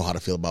 I don't know how to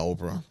feel about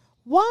Oprah.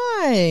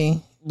 Why?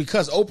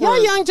 Because Oprah...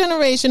 Y'all young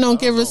generation don't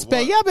give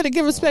respect. Y'all better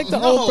give respect to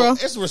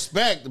Oprah. It's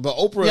respect, but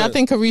Oprah... Y'all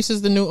think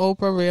Carisha's the new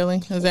Oprah, really?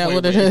 Is that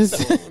what it is?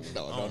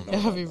 No.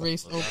 Y'all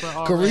erased Oprah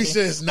already. Carisha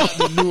is not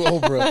the new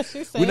Oprah.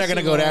 said We're not going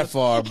to she go was.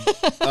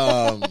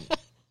 that far.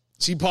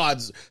 She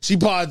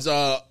pods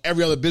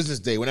every other business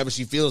day whenever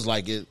she feels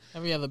like it.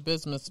 Every other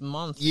business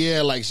month.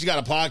 Yeah, like she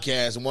got a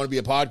podcast and want to be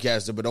a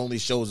podcaster, but only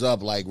shows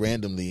up like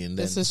randomly. And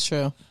then, This is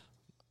true.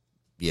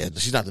 yeah,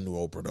 she's not the new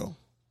Oprah though.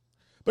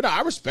 But no,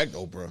 I respect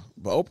Oprah,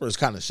 but Oprah is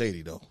kind of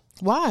shady though.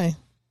 Why?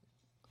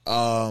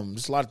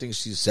 There's a lot of things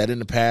she's said in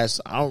the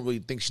past. I don't really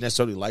think she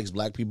necessarily likes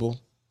black people.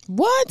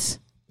 What?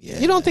 Yeah,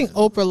 You don't think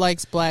Oprah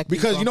likes black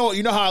people? because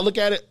you know how I look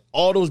at it.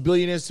 All those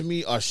billionaires to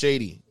me are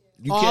shady.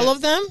 You all can't-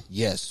 of them?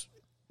 Yes,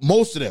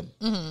 most of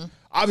them.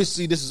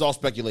 Obviously, this is all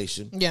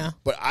speculation. Yeah.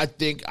 But I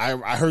think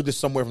I heard this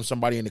somewhere from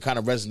somebody, and it kind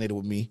of resonated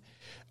with me.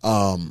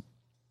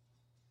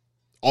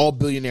 All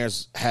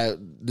billionaires have.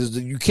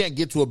 You can't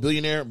get to a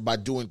billionaire by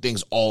doing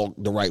things all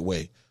the right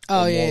way.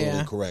 Oh, or yeah, morally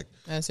yeah. correct.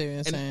 I see what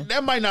you're saying. And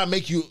that might not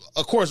make you.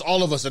 Of course,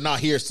 all of us are not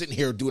here sitting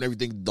here doing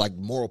everything like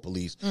moral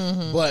police,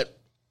 but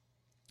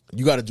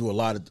you got to do a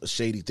lot of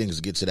shady things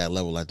to get to that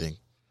level, I think.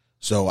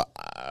 So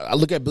I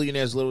look at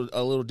billionaires a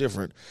little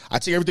different. I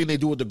take everything they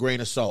do with a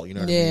grain of salt. You know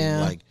what I Yeah.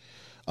 mean?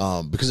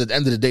 Like, because at the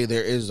end of the day,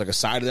 there is like a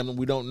side of them that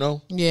we don't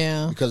know.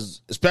 Yeah.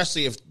 Because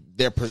especially if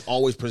they're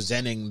always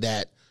presenting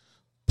that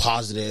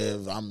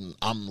positive, I'm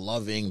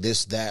loving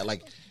this, that.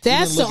 Like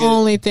That's the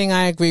only thing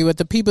I agree with.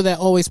 The people that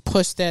always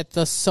push that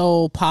the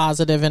so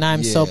positive and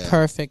I'm so Yeah.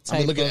 perfect type I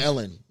mean, look at of-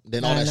 Ellen.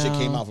 Then all I that shit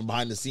came know. out from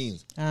behind the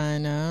scenes. I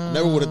know.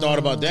 Never would have thought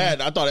about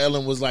that. I thought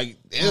Ellen was like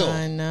ill.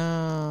 I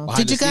know.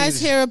 Behind Did you the guys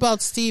scenes. hear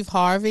about Steve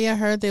Harvey? I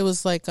heard there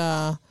was like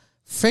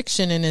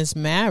friction in his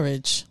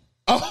marriage.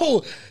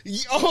 Oh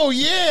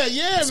yeah,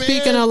 man.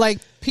 Speaking of like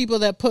people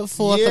that put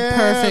forth a Yeah,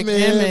 perfect man.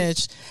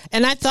 image,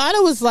 and I thought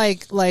it was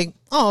like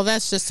oh,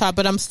 that's just top.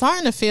 But I'm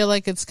starting to feel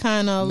like it's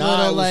kind of a Nah,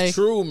 little it was like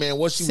true, man.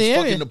 What, she was serious.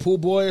 fucking the pool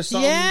boy or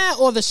something? yeah,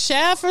 or the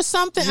chef or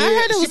something. I Yeah,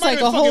 heard it she was might like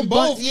have a been whole fucking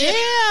bunch. both.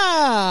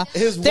 Yeah,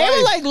 His they were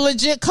wife. like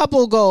legit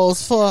couple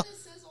goals for.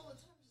 says all the time,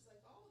 she's like,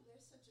 oh, they're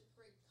such a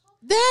great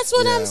couple. That's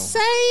what Yeah. I'm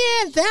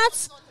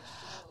saying.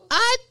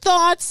 I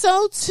thought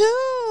so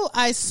too.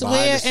 I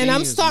swear, the and I'm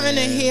scenes, starting to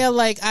man. hear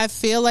like I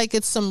feel like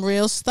it's some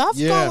real stuff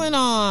Yeah. going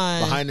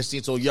on. Behind the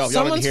scenes. So y'all didn't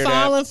Someone's hear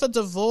filing that? for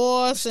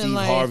divorce Steve and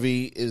like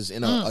Harvey is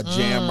in a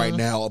jam right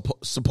now.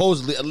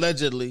 Supposedly,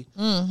 allegedly,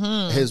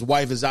 his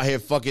wife is out here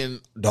fucking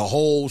the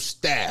whole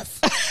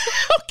staff.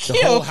 The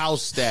whole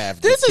house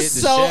staff. This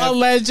is so chef,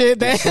 alleged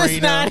that it's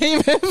trainer, not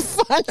even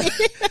funny.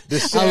 The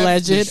chef,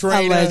 Alleged, the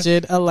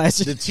trainer,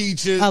 alleged. the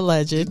teacher,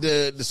 Alleged.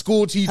 the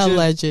school teacher.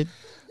 Alleged.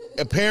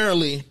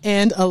 Apparently,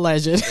 And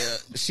alleged.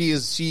 she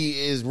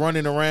is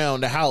running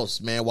around the house,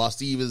 man, while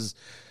Steve is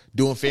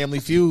doing Family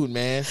Feud,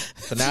 man.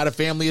 So now the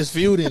family is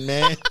feuding,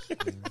 man.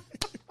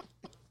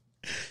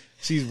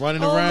 She's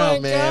running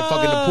around, man.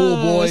 Fucking the pool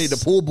boy.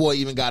 The pool boy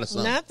even got a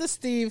son. Not the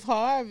Steve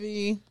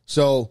Harvey.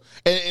 So,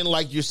 and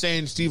like you're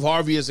saying, Steve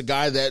Harvey is a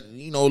guy that,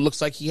 looks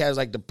like he has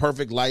like the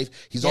perfect life.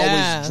 He's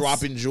always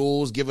dropping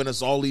jewels, giving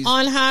us all these.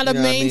 On how to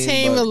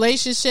maintain But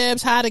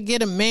relationships, how to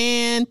get a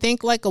man,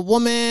 think like a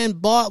woman,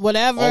 bought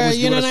whatever. always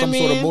You giving know us what I some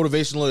mean? sort of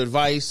motivational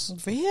advice.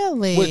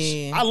 Really?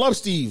 Which, I love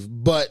Steve,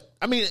 but,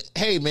 I mean,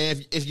 hey,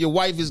 man, if your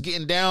wife is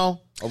getting down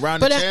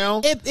around the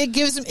town.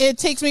 It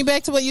takes me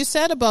back to what you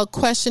said about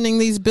questioning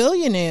these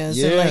billionaires.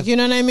 Yeah. And like, you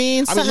know what I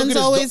mean? Something's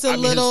always a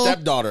little. His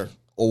stepdaughter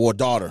or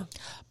daughter.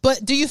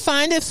 But do you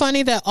find it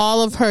funny that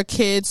all of her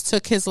kids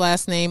took his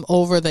last name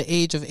over the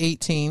age of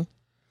 18?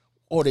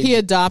 Or He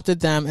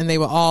adopted them and they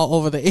were all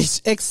over the age,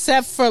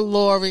 except for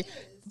Lori.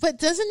 But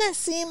doesn't that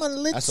seem a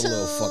little... That's a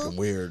little fucking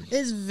weird.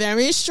 It's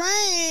very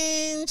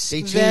strange. They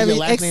changed their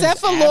last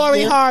except names for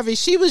Lori after? Harvey.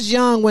 She was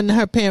young when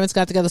her parents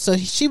got together, so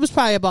she was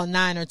probably about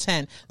 9 or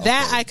 10.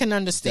 That Okay. I can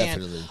understand.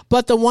 Definitely.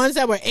 But the ones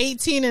that were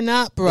 18 and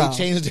up, bro. They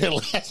changed their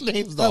last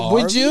names to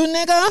Would Harvey? you,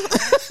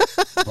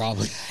 nigga?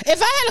 Probably.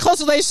 If I had a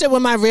close relationship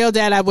with my real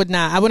dad, I would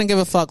not. I wouldn't give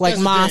a fuck. Like, That's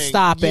the Ma, thing.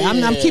 stop it. I'm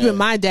Yeah. keeping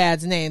my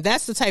dad's name.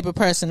 That's the type of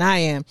person I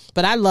am.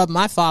 But I love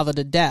my father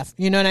to death.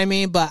 You know what I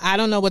mean? But I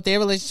don't know what their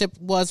relationship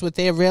was with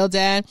their real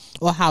dad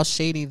or how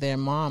shady their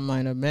mom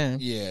might have been.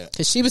 Yeah.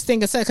 Because she was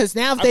thinking, because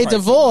now if I'd they probably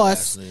keep my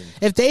divorce, last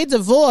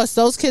name.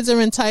 those kids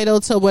are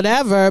entitled to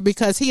whatever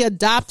because he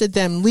adopted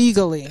them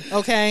legally.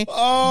 Okay?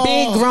 Oh.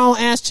 Big grown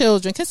ass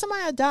children. Can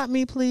somebody adopt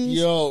me, please?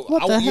 Yo,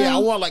 What the hell? I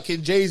want like,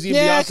 can Jay-Z and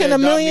Yeah, Beyonce can a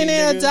adopt me,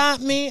 millionaire nigga?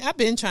 adopt me? I've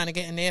been trying to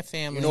get in their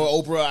family. You know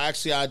what, Oprah?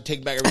 Actually, I'd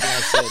take back everything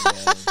I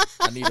said, man.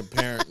 I need a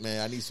parent,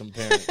 man. I need some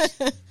parents. a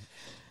That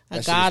shit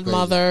is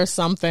godmother or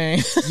something.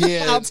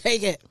 Yeah. I'll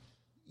take it.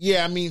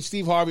 Yeah, I mean,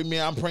 Steve Harvey,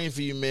 man, I'm praying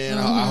for you, man.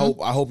 I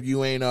hope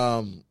you ain't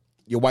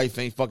your wife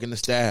ain't fucking the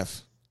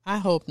staff. I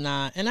hope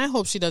not. And I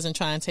hope she doesn't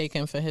try and take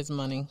him for his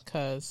money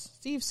because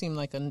Steve seemed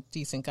like a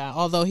decent guy.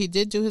 Although he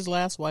did do his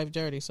last wife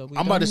dirty, so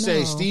I'm about to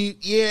say, Steve,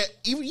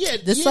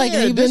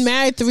 he'd been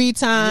married 3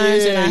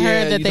 times, and I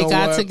heard that they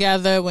got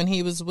together when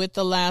he was with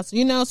the last, so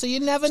you never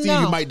Steve,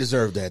 know. you might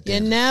deserve that. You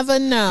Then. never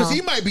know. Because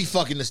he might be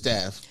fucking the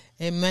staff.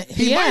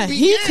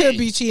 He could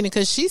be cheating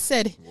because she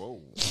said,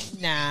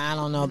 nah, I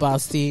don't know about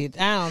Steve.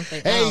 I don't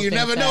think. Hey, you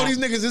never know. These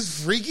niggas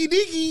is freaky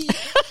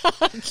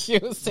deaky. She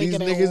was taking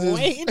These niggas it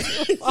way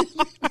too far.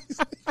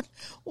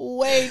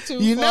 Way too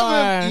You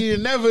far.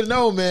 never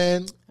know,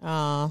 man.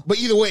 But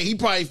either way, he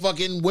probably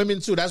fucking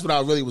women too. That's what I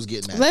really was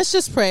getting at. Let's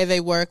just pray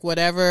they work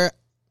whatever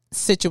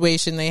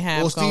situation they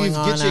have going Steve,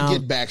 on. get your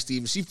get back,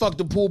 Steve. If she fucked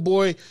the pool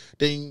boy,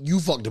 then you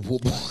fuck the pool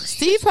boy.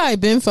 Steve probably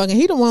been fucking.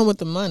 He the one with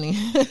the money.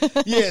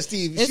 Yeah,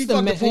 Steve. If It's she the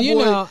fucked the men- pool you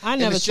boy, know, I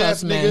and never the chef,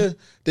 trust men. nigga,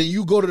 then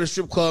you go to the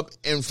strip club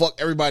and fuck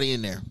everybody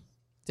in there,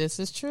 This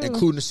is true.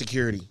 including the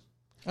security.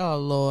 Oh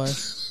Lord,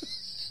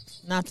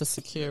 not the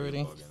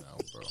security,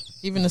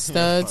 even the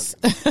studs.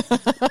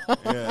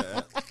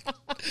 Yeah.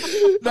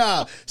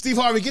 Nah, Steve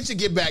Harvey, get your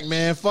get back,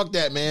 man. Fuck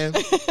that, man.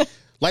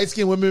 Light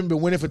skinned women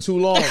been winning for too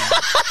long.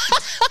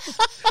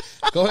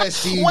 Go ahead,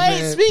 Steve. Wait,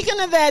 man. speaking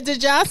of that,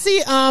 did y'all see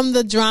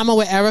the drama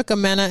with Erica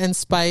Mena and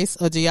Spice,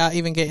 or do y'all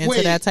even get into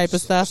Wait, that type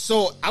of stuff?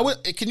 So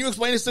can you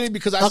explain this to me?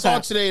 Because I saw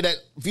today that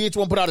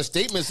VH1 put out a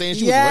statement saying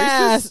she was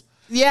Yes. racist.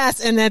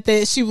 Yes, and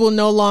that she will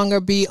no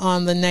longer be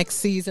on the next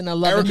season of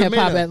Love and Erica Hip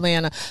Hop Mena.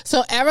 Atlanta.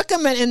 So Erica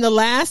Mena, in the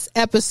last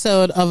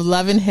episode of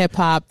Love and Hip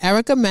Hop,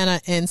 Erica Mena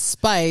and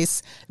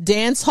Spice,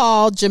 dance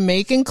hall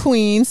Jamaican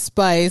queen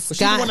Spice. But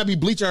she's the one that be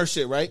bleaching her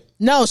shit, right?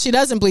 No, she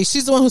doesn't bleach.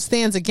 She's the one who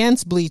stands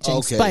against bleaching.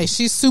 Okay. Spice.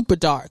 She's super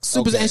dark.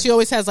 Okay. And she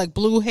always has like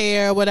blue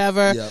hair or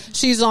whatever. Yep.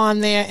 She's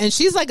on there. And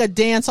she's like a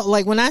dance hall.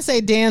 Like when I say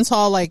dance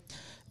hall, like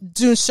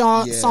doing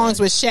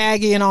songs with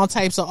Shaggy and all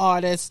types of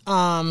artists.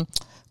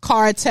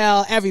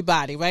 Cartel,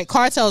 everybody, right?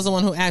 Cartel is the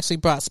one who actually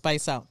brought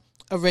Spice out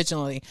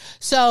originally.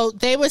 So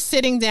they were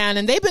sitting down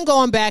and they've been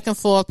going back and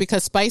forth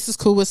because Spice is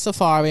cool with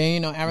Safari.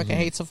 Erica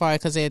hates Safari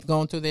because they had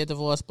gone through their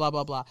divorce, blah,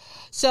 blah, blah.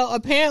 So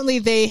apparently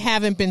they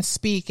haven't been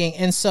speaking.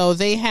 And so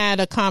they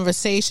had a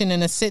conversation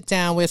and a sit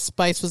down where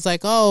Spice was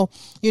like, oh,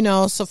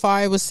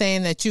 Safari was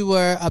saying that you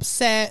were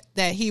upset,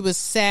 that he was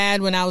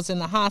sad when I was in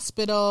the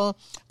hospital,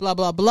 blah,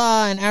 blah,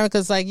 blah. And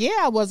Erica's like, yeah,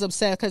 I was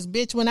upset because,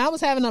 bitch, when I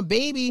was having a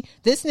baby,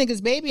 this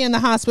nigga's baby in the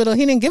hospital,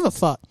 he didn't give a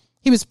fuck.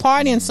 He was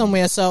partying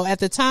somewhere. So at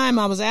the time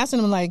I was asking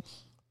him like,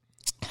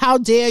 how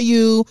dare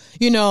you,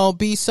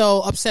 be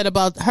so upset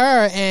about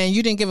her and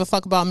you didn't give a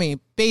fuck about me?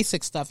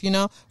 Basic stuff,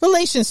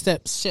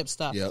 relationship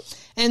stuff. Yep.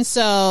 And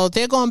so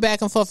they're going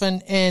back and forth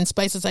and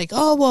Spice is like,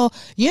 oh, well,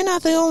 you're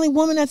not the only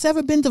woman that's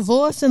ever been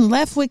divorced and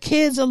left with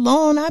kids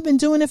alone. I've been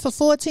doing it for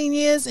 14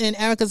 years. And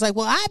Erica's like,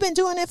 well, I've been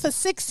doing it for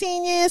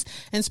 16 years.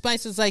 And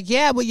Spice is like,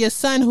 yeah, but your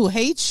son who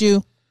hates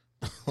you.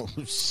 Oh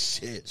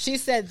shit. She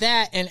said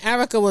that, and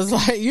Erica was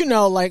like,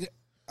 like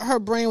her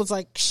brain was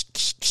like,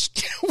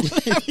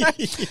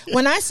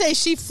 when I say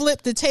she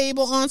flipped the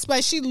table on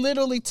Spice, she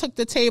literally took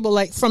the table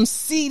like from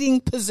seating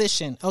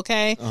position.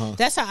 Okay,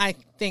 that's how I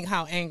think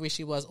how angry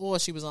she was, or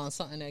she was on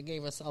something that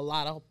gave us a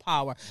lot of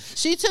power.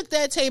 She took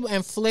that table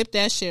and flipped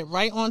that shit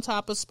right on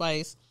top of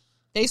Spice.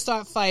 They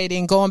start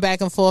fighting, going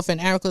back and forth,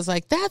 and Erica's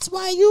like, "That's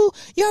why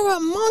you're a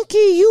monkey,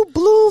 you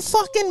blue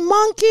fucking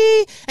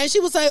monkey." And she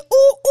was like,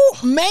 "Ooh,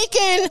 ooh,"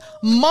 making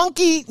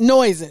monkey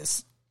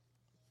noises.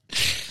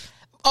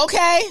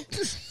 Okay,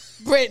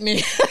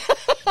 Brittany.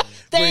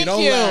 Thank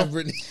don't you. laugh,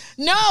 Brittany.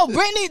 No,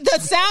 Brittany, the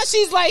sound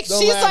she's like, Don't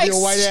she's laugh like,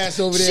 your white ass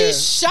over there.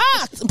 she's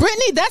shocked.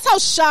 Brittany, that's how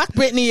shocked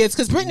Brittany is,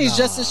 because Brittany's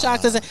just as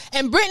shocked as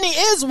and Brittany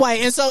is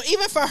white, and so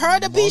even for her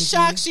to be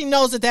shocked, she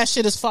knows that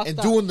shit is fucked And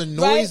up. doing the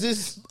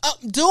noises.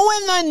 Right?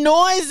 Doing the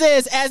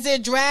noises as they're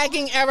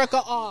dragging Erica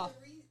off.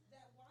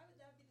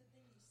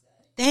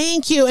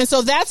 Thank you. And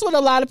so that's what a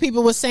lot of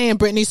people were saying,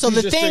 Brittany. So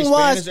the thing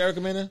was, Spanish,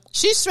 Erica Mena?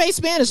 she's straight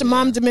Spanish. Her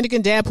mom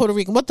Dominican, dad Puerto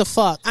Rican. What the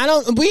fuck?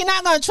 We're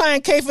not gonna try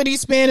and cater for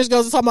these Spanish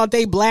girls and talk about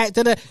they black.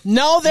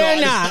 No, they're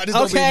not. I just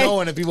don't be okay.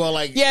 knowing that people are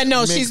like, Yeah,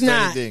 no, mixed she's or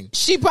not. anything.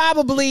 She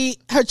probably,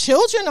 her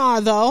children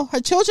are though. Her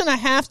children are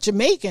half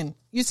Jamaican.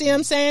 You see what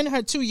I'm saying?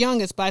 Her two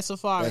youngest by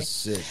Safari. That's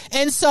sick.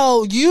 And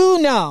so,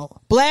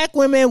 black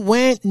women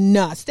went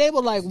nuts. They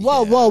were like,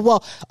 whoa, whoa, whoa.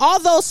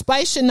 Although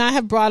Spice should not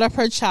have brought up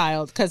her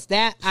child, because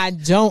that I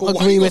don't But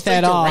why agree you with gonna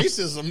at say all.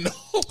 Racism, no.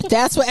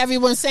 That's what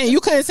everyone's saying. You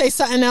couldn't say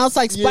something else.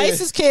 Like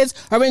Spice's kids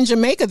are in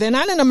Jamaica. They're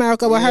not in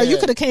America with her. You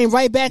could have came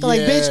right back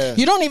like, bitch,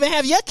 you don't even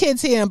have your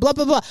kids here and blah,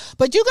 blah, blah.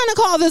 But you're going to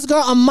call this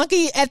girl a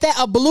monkey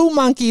a blue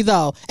monkey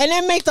though. And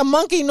then make the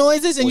monkey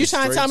noises and you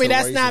trying to tell me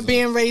that's not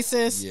being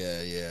racist.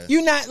 Yeah.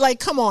 You're not like,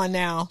 come on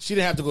now. She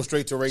didn't have to go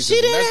straight to racism.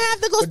 She didn't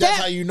have to go. But that's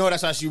how you know.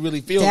 That's how she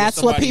really feels.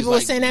 That's what people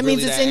were saying. That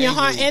means it's in your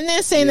heart. angry. And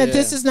they're saying that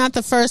this is not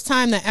the first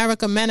time that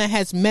Erica Mena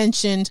has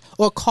mentioned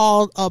or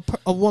called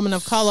a woman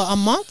of color a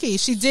monkey.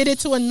 She did it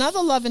to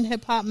another Love and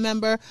Hip Hop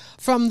member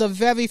from the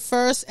very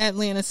first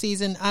Atlanta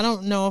season. I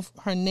don't know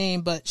her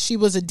name, but she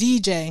was a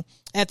DJ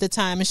at the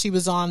time, and she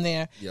was on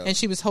there, and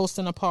she was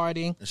hosting a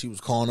party. And she was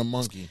calling a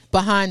monkey.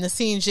 Behind the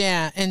scenes,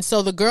 yeah. And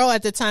so the girl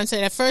at the time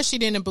said at first she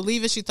didn't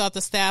believe it. She thought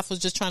the staff was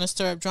just trying to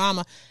stir up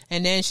drama.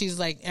 And then she's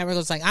like,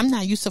 Erica's like, I'm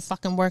not used to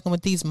fucking working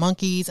with these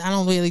monkeys. I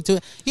don't really do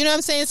it. You know what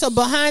I'm saying? So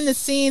behind the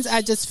scenes,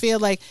 I just feel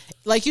like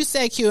you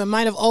said, Q, it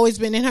might have always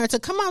been in her to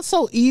come out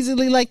so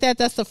easily like that.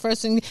 That's the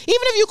first thing. Even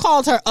if you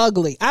called her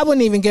ugly, I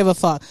wouldn't even give a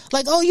fuck.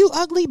 Like, oh, you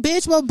ugly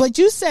bitch. Well, but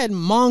you said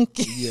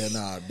monkey. Yeah,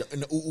 nah.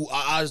 And the ooh,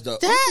 ah, is the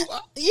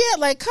Yeah,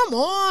 like, come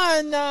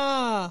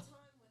on.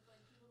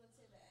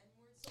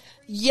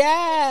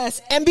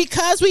 Yes. And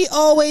because we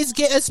always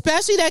get,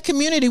 especially that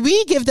community,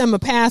 we give them a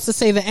pass to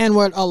say the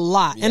N-word a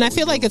lot. Yeah, and I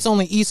feel like it's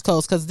only East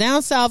Coast, because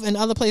down South and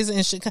other places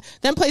in Chicago,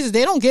 them places,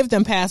 they don't give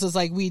them passes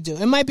like we do.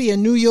 It might be a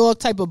New York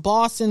type of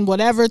Boston,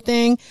 whatever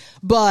thing,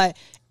 but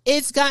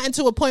it's gotten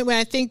to a point where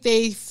I think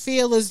they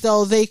feel as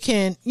though they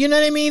can, you know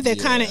what I mean? They're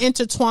kind of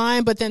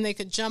intertwined, but then they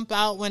could jump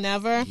out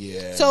whenever.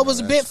 Yeah, so it was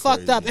a bit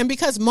fucked up. And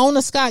because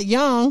Mona Scott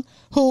Young,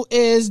 who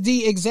is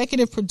the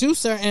executive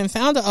producer and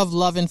founder of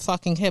Love and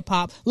Fucking Hip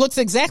Hop, looks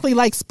exactly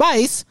like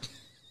Spice.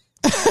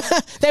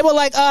 They were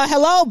like,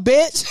 hello,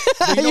 bitch.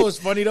 But you know what's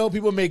funny though?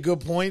 People make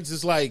good points.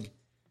 It's like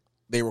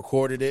they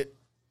recorded it,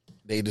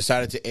 they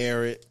decided to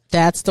air it.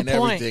 That's the and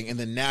point. Everything, and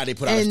then now they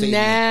put out a And statement.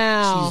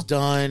 now, She's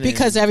done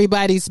because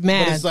everybody's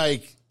mad. But it's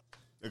like,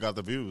 They got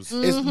the views.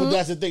 but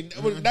that's the thing.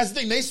 That's the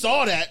thing. They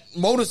saw that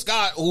Mona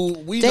Scott, who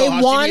we They know how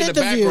she wanted be in the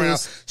the background.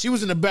 views. She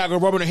was in the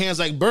background rubbing her hands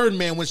like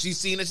Birdman when she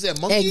seen it. She said,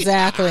 "Monkey."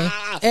 Exactly.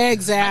 I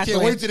Exactly.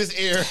 can't wait to this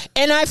air.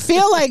 And I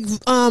feel like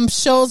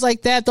shows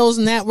like that, those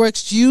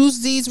networks use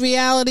these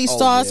reality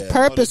stars yeah.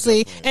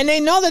 purposely, and they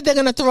know that they're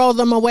going to throw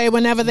them away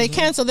whenever they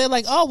can. So they're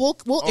like, "Oh,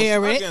 we'll air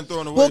Not it. getting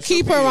thrown away. We'll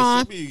keep her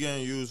on." She'll be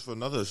getting used for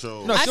another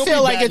show. No, I she'll feel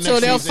be like back it too.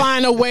 next They'll season.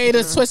 find a way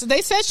to twist it.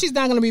 They said she's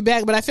not going to be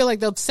back, but I feel like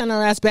they'll send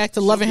her ass back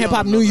to Love and be Hip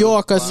Hop on New another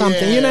York or line.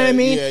 something. You know what I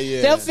mean?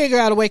 Yeah. They'll figure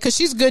out a way, because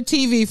she's good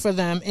TV for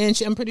them, and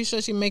I'm pretty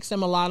sure she makes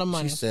them a lot of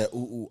money. She said,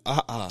 "Ooh,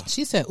 ah, ah."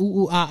 She said,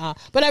 ooh, ah,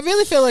 ah. But I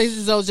really feel like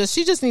though,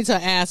 she just needs her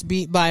ass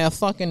beat by a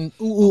fucking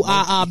ooh,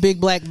 ah, ah, big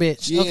black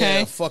bitch. Yeah,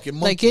 Okay? fucking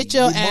Like, monkey. get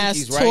your We ass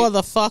monkeys, right? tore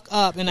the fuck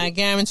up, and I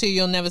guarantee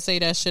you'll never say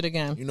that shit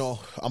again. You know,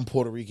 I'm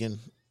Puerto Rican.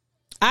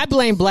 I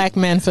blame black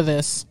men for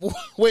this.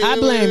 Wait, I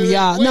blame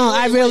y'all. No,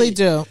 I really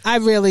do. I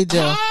really do.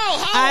 How?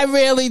 I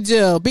really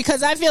do.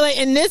 Because I feel like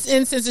in this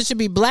instance, it should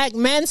be black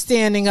men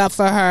standing up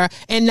for her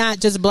and not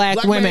just black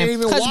Black men women. ain't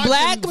even Because watching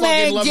black fucking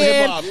men Love and Hip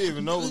give... Hop. You didn't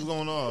even know what's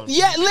going on.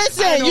 Yeah, I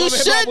listen, know you Love and Hip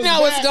Hop should was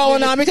know what's black,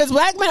 going nigga. on, because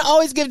black men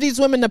always give these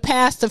women the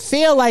pass to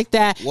feel like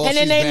that, Well, and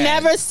then she's they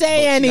bad, never say but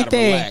she gotta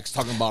anything. relax,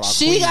 talking about our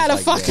She queens gotta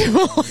like fucking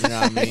that. relax. You know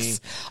what I mean?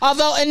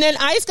 Although,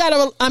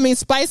 and then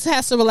Spice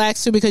has to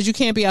relax too, because you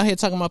can't be out here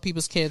talking about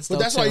people's kids. But though,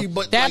 that's too. why you.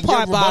 But that like, part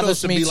your rebuttal bothers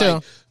should me be too.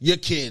 like, your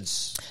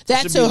kids.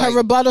 That Should too. be Her like-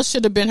 rebuttal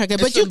should have been her good.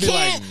 But you shouldn't be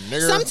can't. like,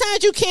 nigger.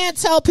 Sometimes you can't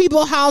tell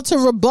people how to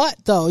rebut,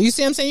 though. You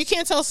see what I'm saying? You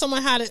can't tell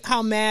someone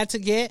how mad to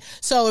get.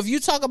 So if you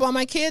talk about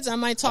my kids, I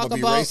might talk I'ma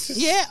be about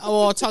racist?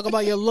 or talk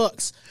about your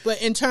looks,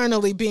 but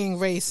internally being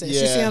racist. You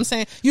see Yeah. what I'm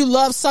saying? You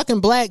love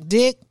sucking black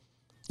dick.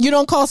 You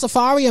don't call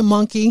Safari a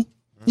monkey.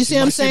 You see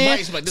what I'm might-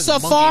 saying? she might- this is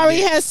monkey Safari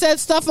dick. has said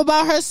stuff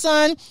about her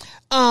son.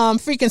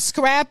 Freaking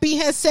Scrappy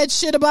has said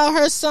shit about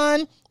her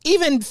son.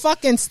 Even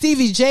fucking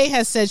Stevie J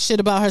has said shit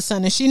about her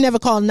son, and she never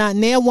called not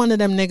near one of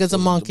them niggas a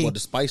monkey. What,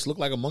 does Spice look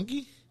like a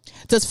monkey?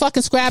 Does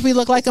fucking Scrappy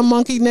look like a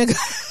monkey, nigga?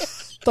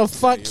 The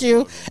fuck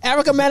you.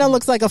 Erica Mena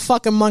looks like a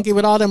fucking monkey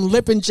with all them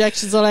lip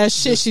injections, all that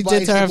shit she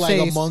did Spice to her look like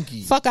a face.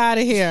 monkey. Fuck out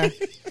of here.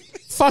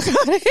 Fuck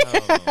out of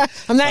here.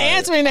 I'm not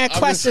answering that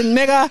question,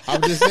 nigga.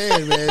 I'm just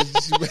saying,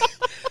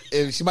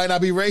 man. She might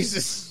not be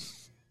racist.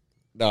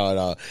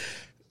 No.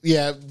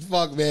 Yeah,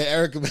 fuck, man.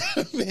 Erica,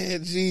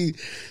 man, she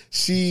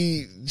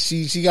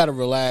got to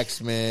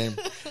relax, man.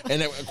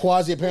 And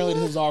Quasi, apparently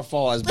this is our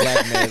fault as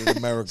black men in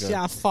America. It's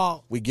your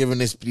fault. We giving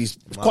these.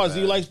 Quasi,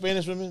 do you like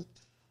Spanish women?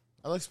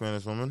 I like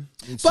Spanish women.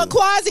 But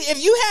Quasi,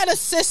 if you had a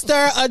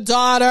sister, a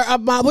daughter, a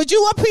mom, would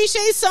you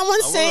appreciate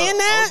someone saying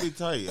that? I would be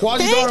tight.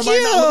 Quasi's Thank daughter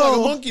might not look like a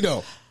you. monkey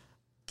though.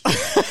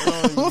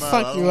 I'll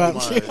fuck you up,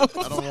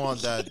 I don't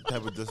want that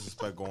type of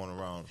disrespect going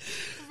around.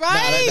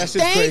 Right? that's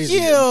just Thank crazy.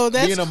 you.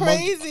 That's Being a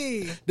monkey-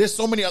 crazy. There's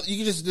so many.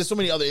 There's so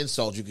many other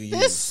insults you can use.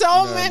 There's so You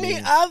know what I many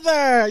mean?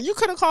 other. You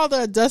could have called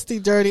her a dusty,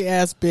 dirty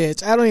ass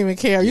bitch. I don't even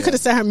care. You could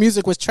have said her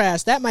music was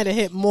trash. That might have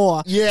hit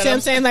more. Yeah, See what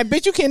I'm saying? Like,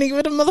 bitch, you can't even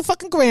get a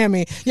motherfucking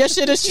Grammy. Your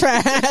shit is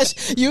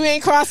trash. You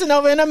ain't crossing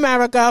over in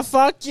America.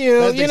 Fuck you.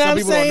 That's the You thing, know some what I'm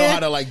people saying? don't know how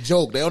to like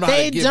joke. They don't know how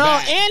They to get don't.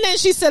 back. And then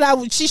she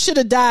said she should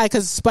have died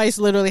because Spice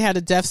literally had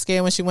a death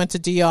scare when she went to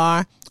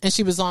DR and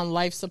she was on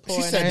life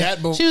support. She said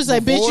And that she was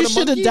like, before bitch, you the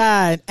should have monkey?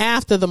 died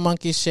after the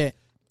monkey shit.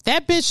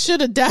 That bitch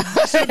should have died.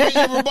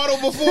 Your rebuttal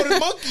before the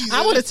monkeys.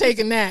 I would have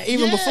taken that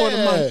even before the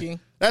monkey.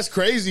 That's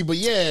crazy, but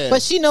yeah.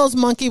 But she knows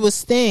monkey was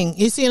sting.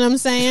 You see what I'm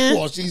saying?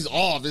 Well, she's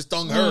off. It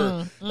stung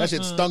her. That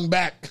shit stung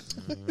back.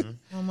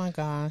 Oh my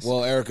gosh.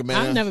 Well, Erica, man,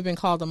 I've never been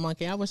called a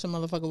monkey. I wish a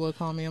motherfucker would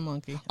call me a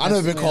monkey. I've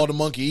never been called a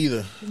monkey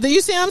either. Do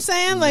you see what I'm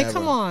saying? Like, Never.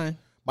 come on.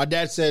 My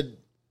dad said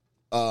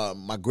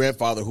my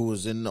grandfather, who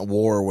was in a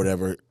war or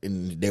whatever,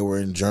 and they were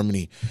in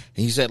Germany,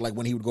 and he said like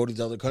when he would go to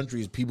these other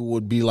countries, people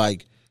would be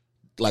like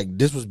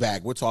this was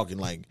back. We're talking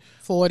like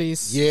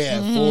 40s. yeah,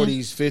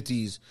 40s,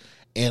 50s,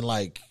 and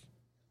like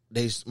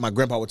my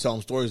grandpa would tell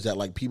him stories that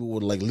like people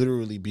would like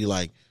literally be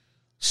like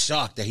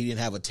shocked that he didn't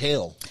have a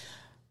tail.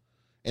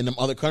 In them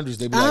other countries,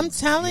 they'd be I'm like,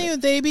 telling you,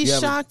 they be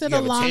shocked at you a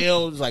have lot. a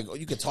tail. It's like, oh,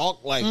 you can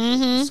talk. Like,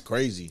 it's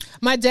crazy.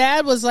 My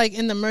dad was like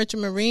in the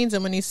Merchant Marines,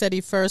 and when he said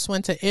he first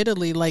went to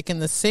Italy, like in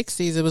the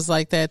 60s, it was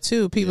like that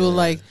too. People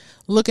like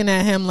looking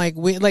at him like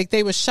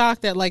they were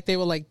shocked that like they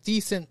were like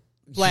decent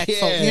black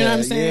folk. You know what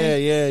I'm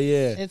saying?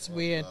 Yeah. It's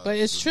weird, but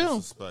it's true.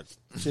 Respect.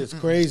 Shit's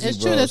crazy, It's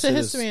bro. true. There's a Shit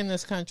history is- in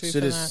this country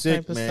Shit for is that sick,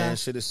 type of man.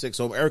 stuff. Shit is sick.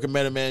 So, Erica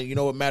Mena, man, you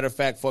know what? Matter of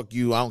fact, fuck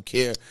you. I don't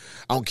care.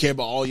 I don't care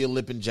about all your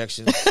lip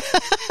injections.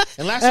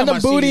 And last And time the I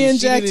seen booty you, she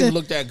injection. didn't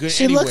look that good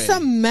She anyway. looks a She all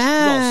skinny and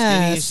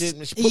mess.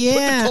 shit. She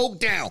Yeah. put the coke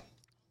down.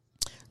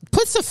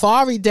 Put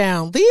Safari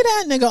down. Leave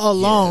that nigga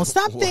alone. Yeah.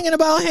 Stop Well, thinking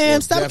about him.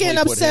 well, Stop getting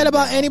definitely put upset him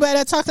about down. anybody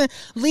that talks to him.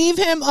 Leave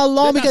him alone They're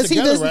not because he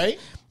together, doesn't. right?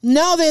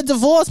 No, they're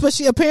divorced, but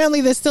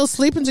they're still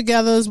sleeping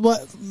together is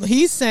what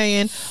he's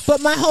saying.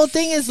 But my whole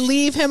thing is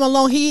leave him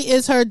alone. He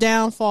is her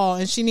downfall,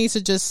 and she needs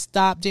to just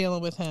stop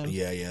dealing with him.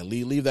 Yeah.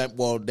 Leave that.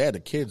 Well, they're the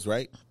kids,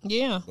 right?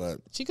 Yeah. But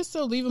She could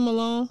still leave him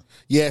alone.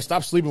 yeah,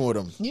 stop sleeping with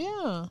them.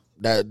 Yeah.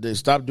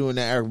 Stop doing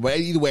that, Erica. But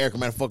either way, Erica,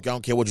 man, fuck you. I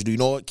don't care what you do. You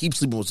know what? Keep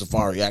sleeping with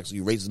Safari. Actually,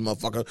 you racist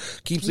motherfucker.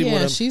 Keep sleeping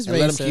Yeah, with him. she's and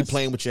let him racist. keep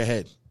playing with your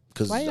head.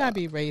 Cause Why you gotta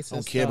be racist, I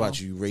don't care though? about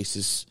you,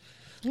 racist.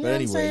 You know But what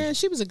I'm anyway, saying?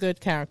 She was a good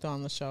character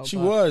on the show. she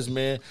but- was,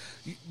 man.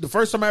 The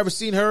first time I ever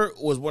seen her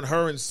was when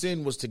her and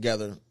Sin was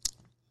together.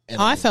 And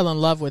Oh, I fell in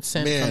love with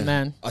Sin man, from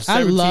then. a I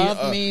 17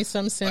 love me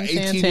some Sin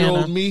 18-year-old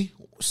Santana. me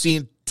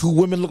seeing two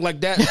women look like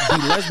that,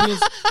 be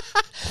lesbians.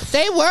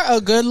 They were a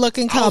good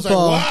looking I was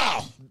couple. like,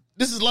 wow,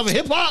 this is love and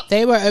hip hop.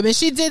 They were. I mean,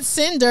 she did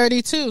Sin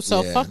dirty too.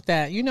 So Yeah. fuck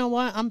that. You know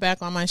what? I'm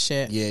back on my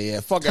shit. Yeah.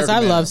 Fuck Because Erica, I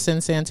man. love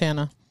Sin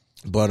Santana.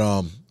 But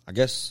I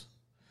guess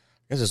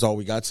that's all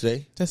we got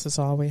today. This is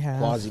all we have.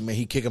 Quasi, man,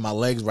 he kicking my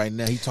legs right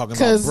now. He talking about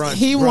Because brunch.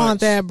 he brunch. want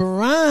that Havana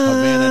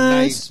brunch.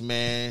 Nights,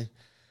 man.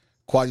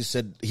 Quasi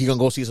said he gonna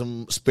go see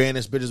some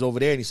Spanish bitches over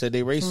there, and he said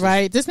they racist.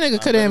 Right. This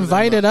nigga could have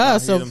invited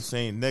us. So So them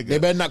saying nigga. They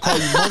better not call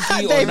you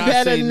monkey they or not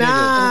better say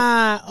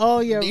not. Oh,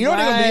 you're nigga. You know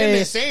they're gonna be in there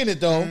right. saying it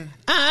though.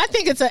 I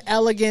think it's an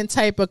elegant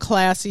type of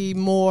classy,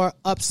 more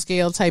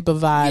upscale type of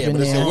vibe Yeah, in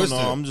but it's there. a Oh, Worcester.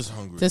 no, I'm just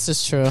hungry. This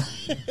is true.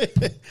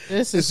 This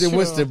is It's in true.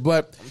 Worcester,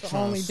 but The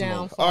only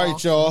downfall. all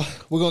right, y'all.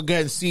 We're gonna go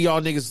ahead and see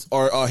y'all niggas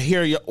or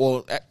hear y'all.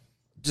 Well,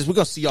 just we're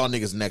gonna see y'all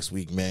niggas next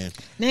week, man.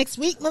 Next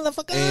week,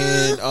 motherfucker.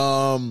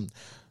 And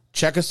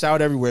Check us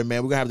out everywhere, man.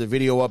 We're going to have the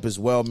video up as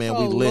well, man.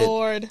 Oh, we lit.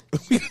 Lord.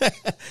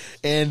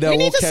 And we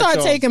need to start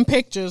y'all. taking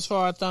pictures for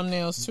our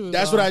thumbnails, too.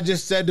 That's what I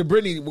just said to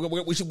Brittany. We're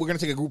going to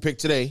take a group pic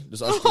today.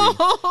 Just us three.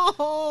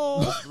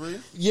 Us three?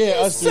 Yeah,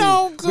 us three.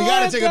 So good. We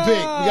got to take a pic.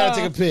 We got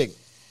to take a pic.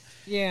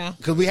 Yeah.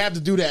 Because we have to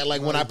do that.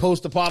 Like when I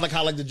post the pod, like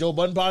how like the Joe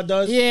Budden pod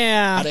does.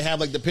 Yeah. How they have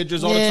like the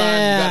pictures all the time.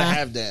 You got to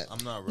have that.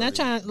 I'm not ready. Not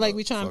trying, like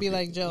we trying to be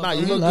like Joe. Nah,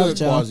 you We look love good,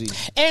 Joe. Quasi.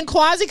 And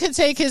Quasi could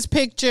take his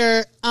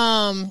picture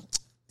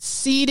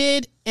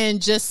seated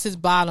and just his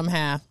bottom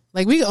half.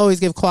 Like we could always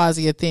give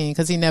Quasi a thing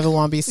because he never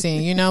want to be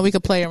seen. You know, we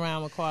could play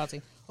around with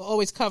Quasi. Or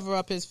always cover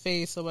up his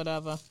face or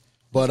whatever.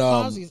 But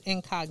Quasi's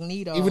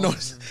incognito. even though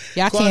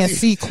y'all can't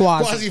see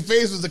Quasi. Quasi's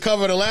face was the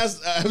cover of the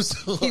last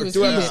episode. He was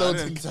Two here. I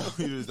episodes. didn't tell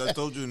you this. I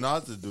told you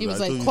not to do He that.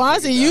 was I told like, you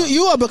Quasi, to take it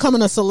you down. are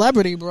becoming a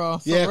celebrity, bro.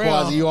 For Yeah, real.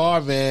 Quasi, you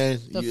are, man.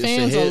 The It's a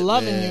fans hit, are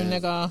loving man. you,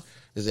 nigga.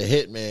 It's a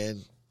hit,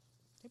 man.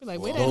 They be like,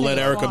 wait Don't let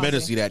Erica Mena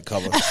Mena see that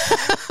cover.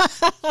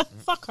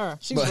 Fuck her.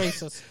 She's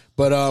racist.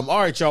 But all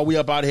right, y'all, we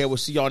up out of here. We'll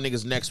see y'all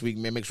niggas next week,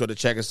 man. Make sure to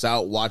check us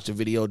out, watch the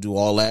video, do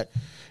all that,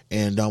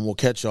 and we'll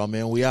catch y'all,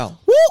 man. We out.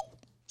 Woo!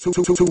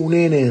 Tune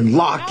in and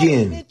lock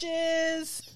in. Bitches.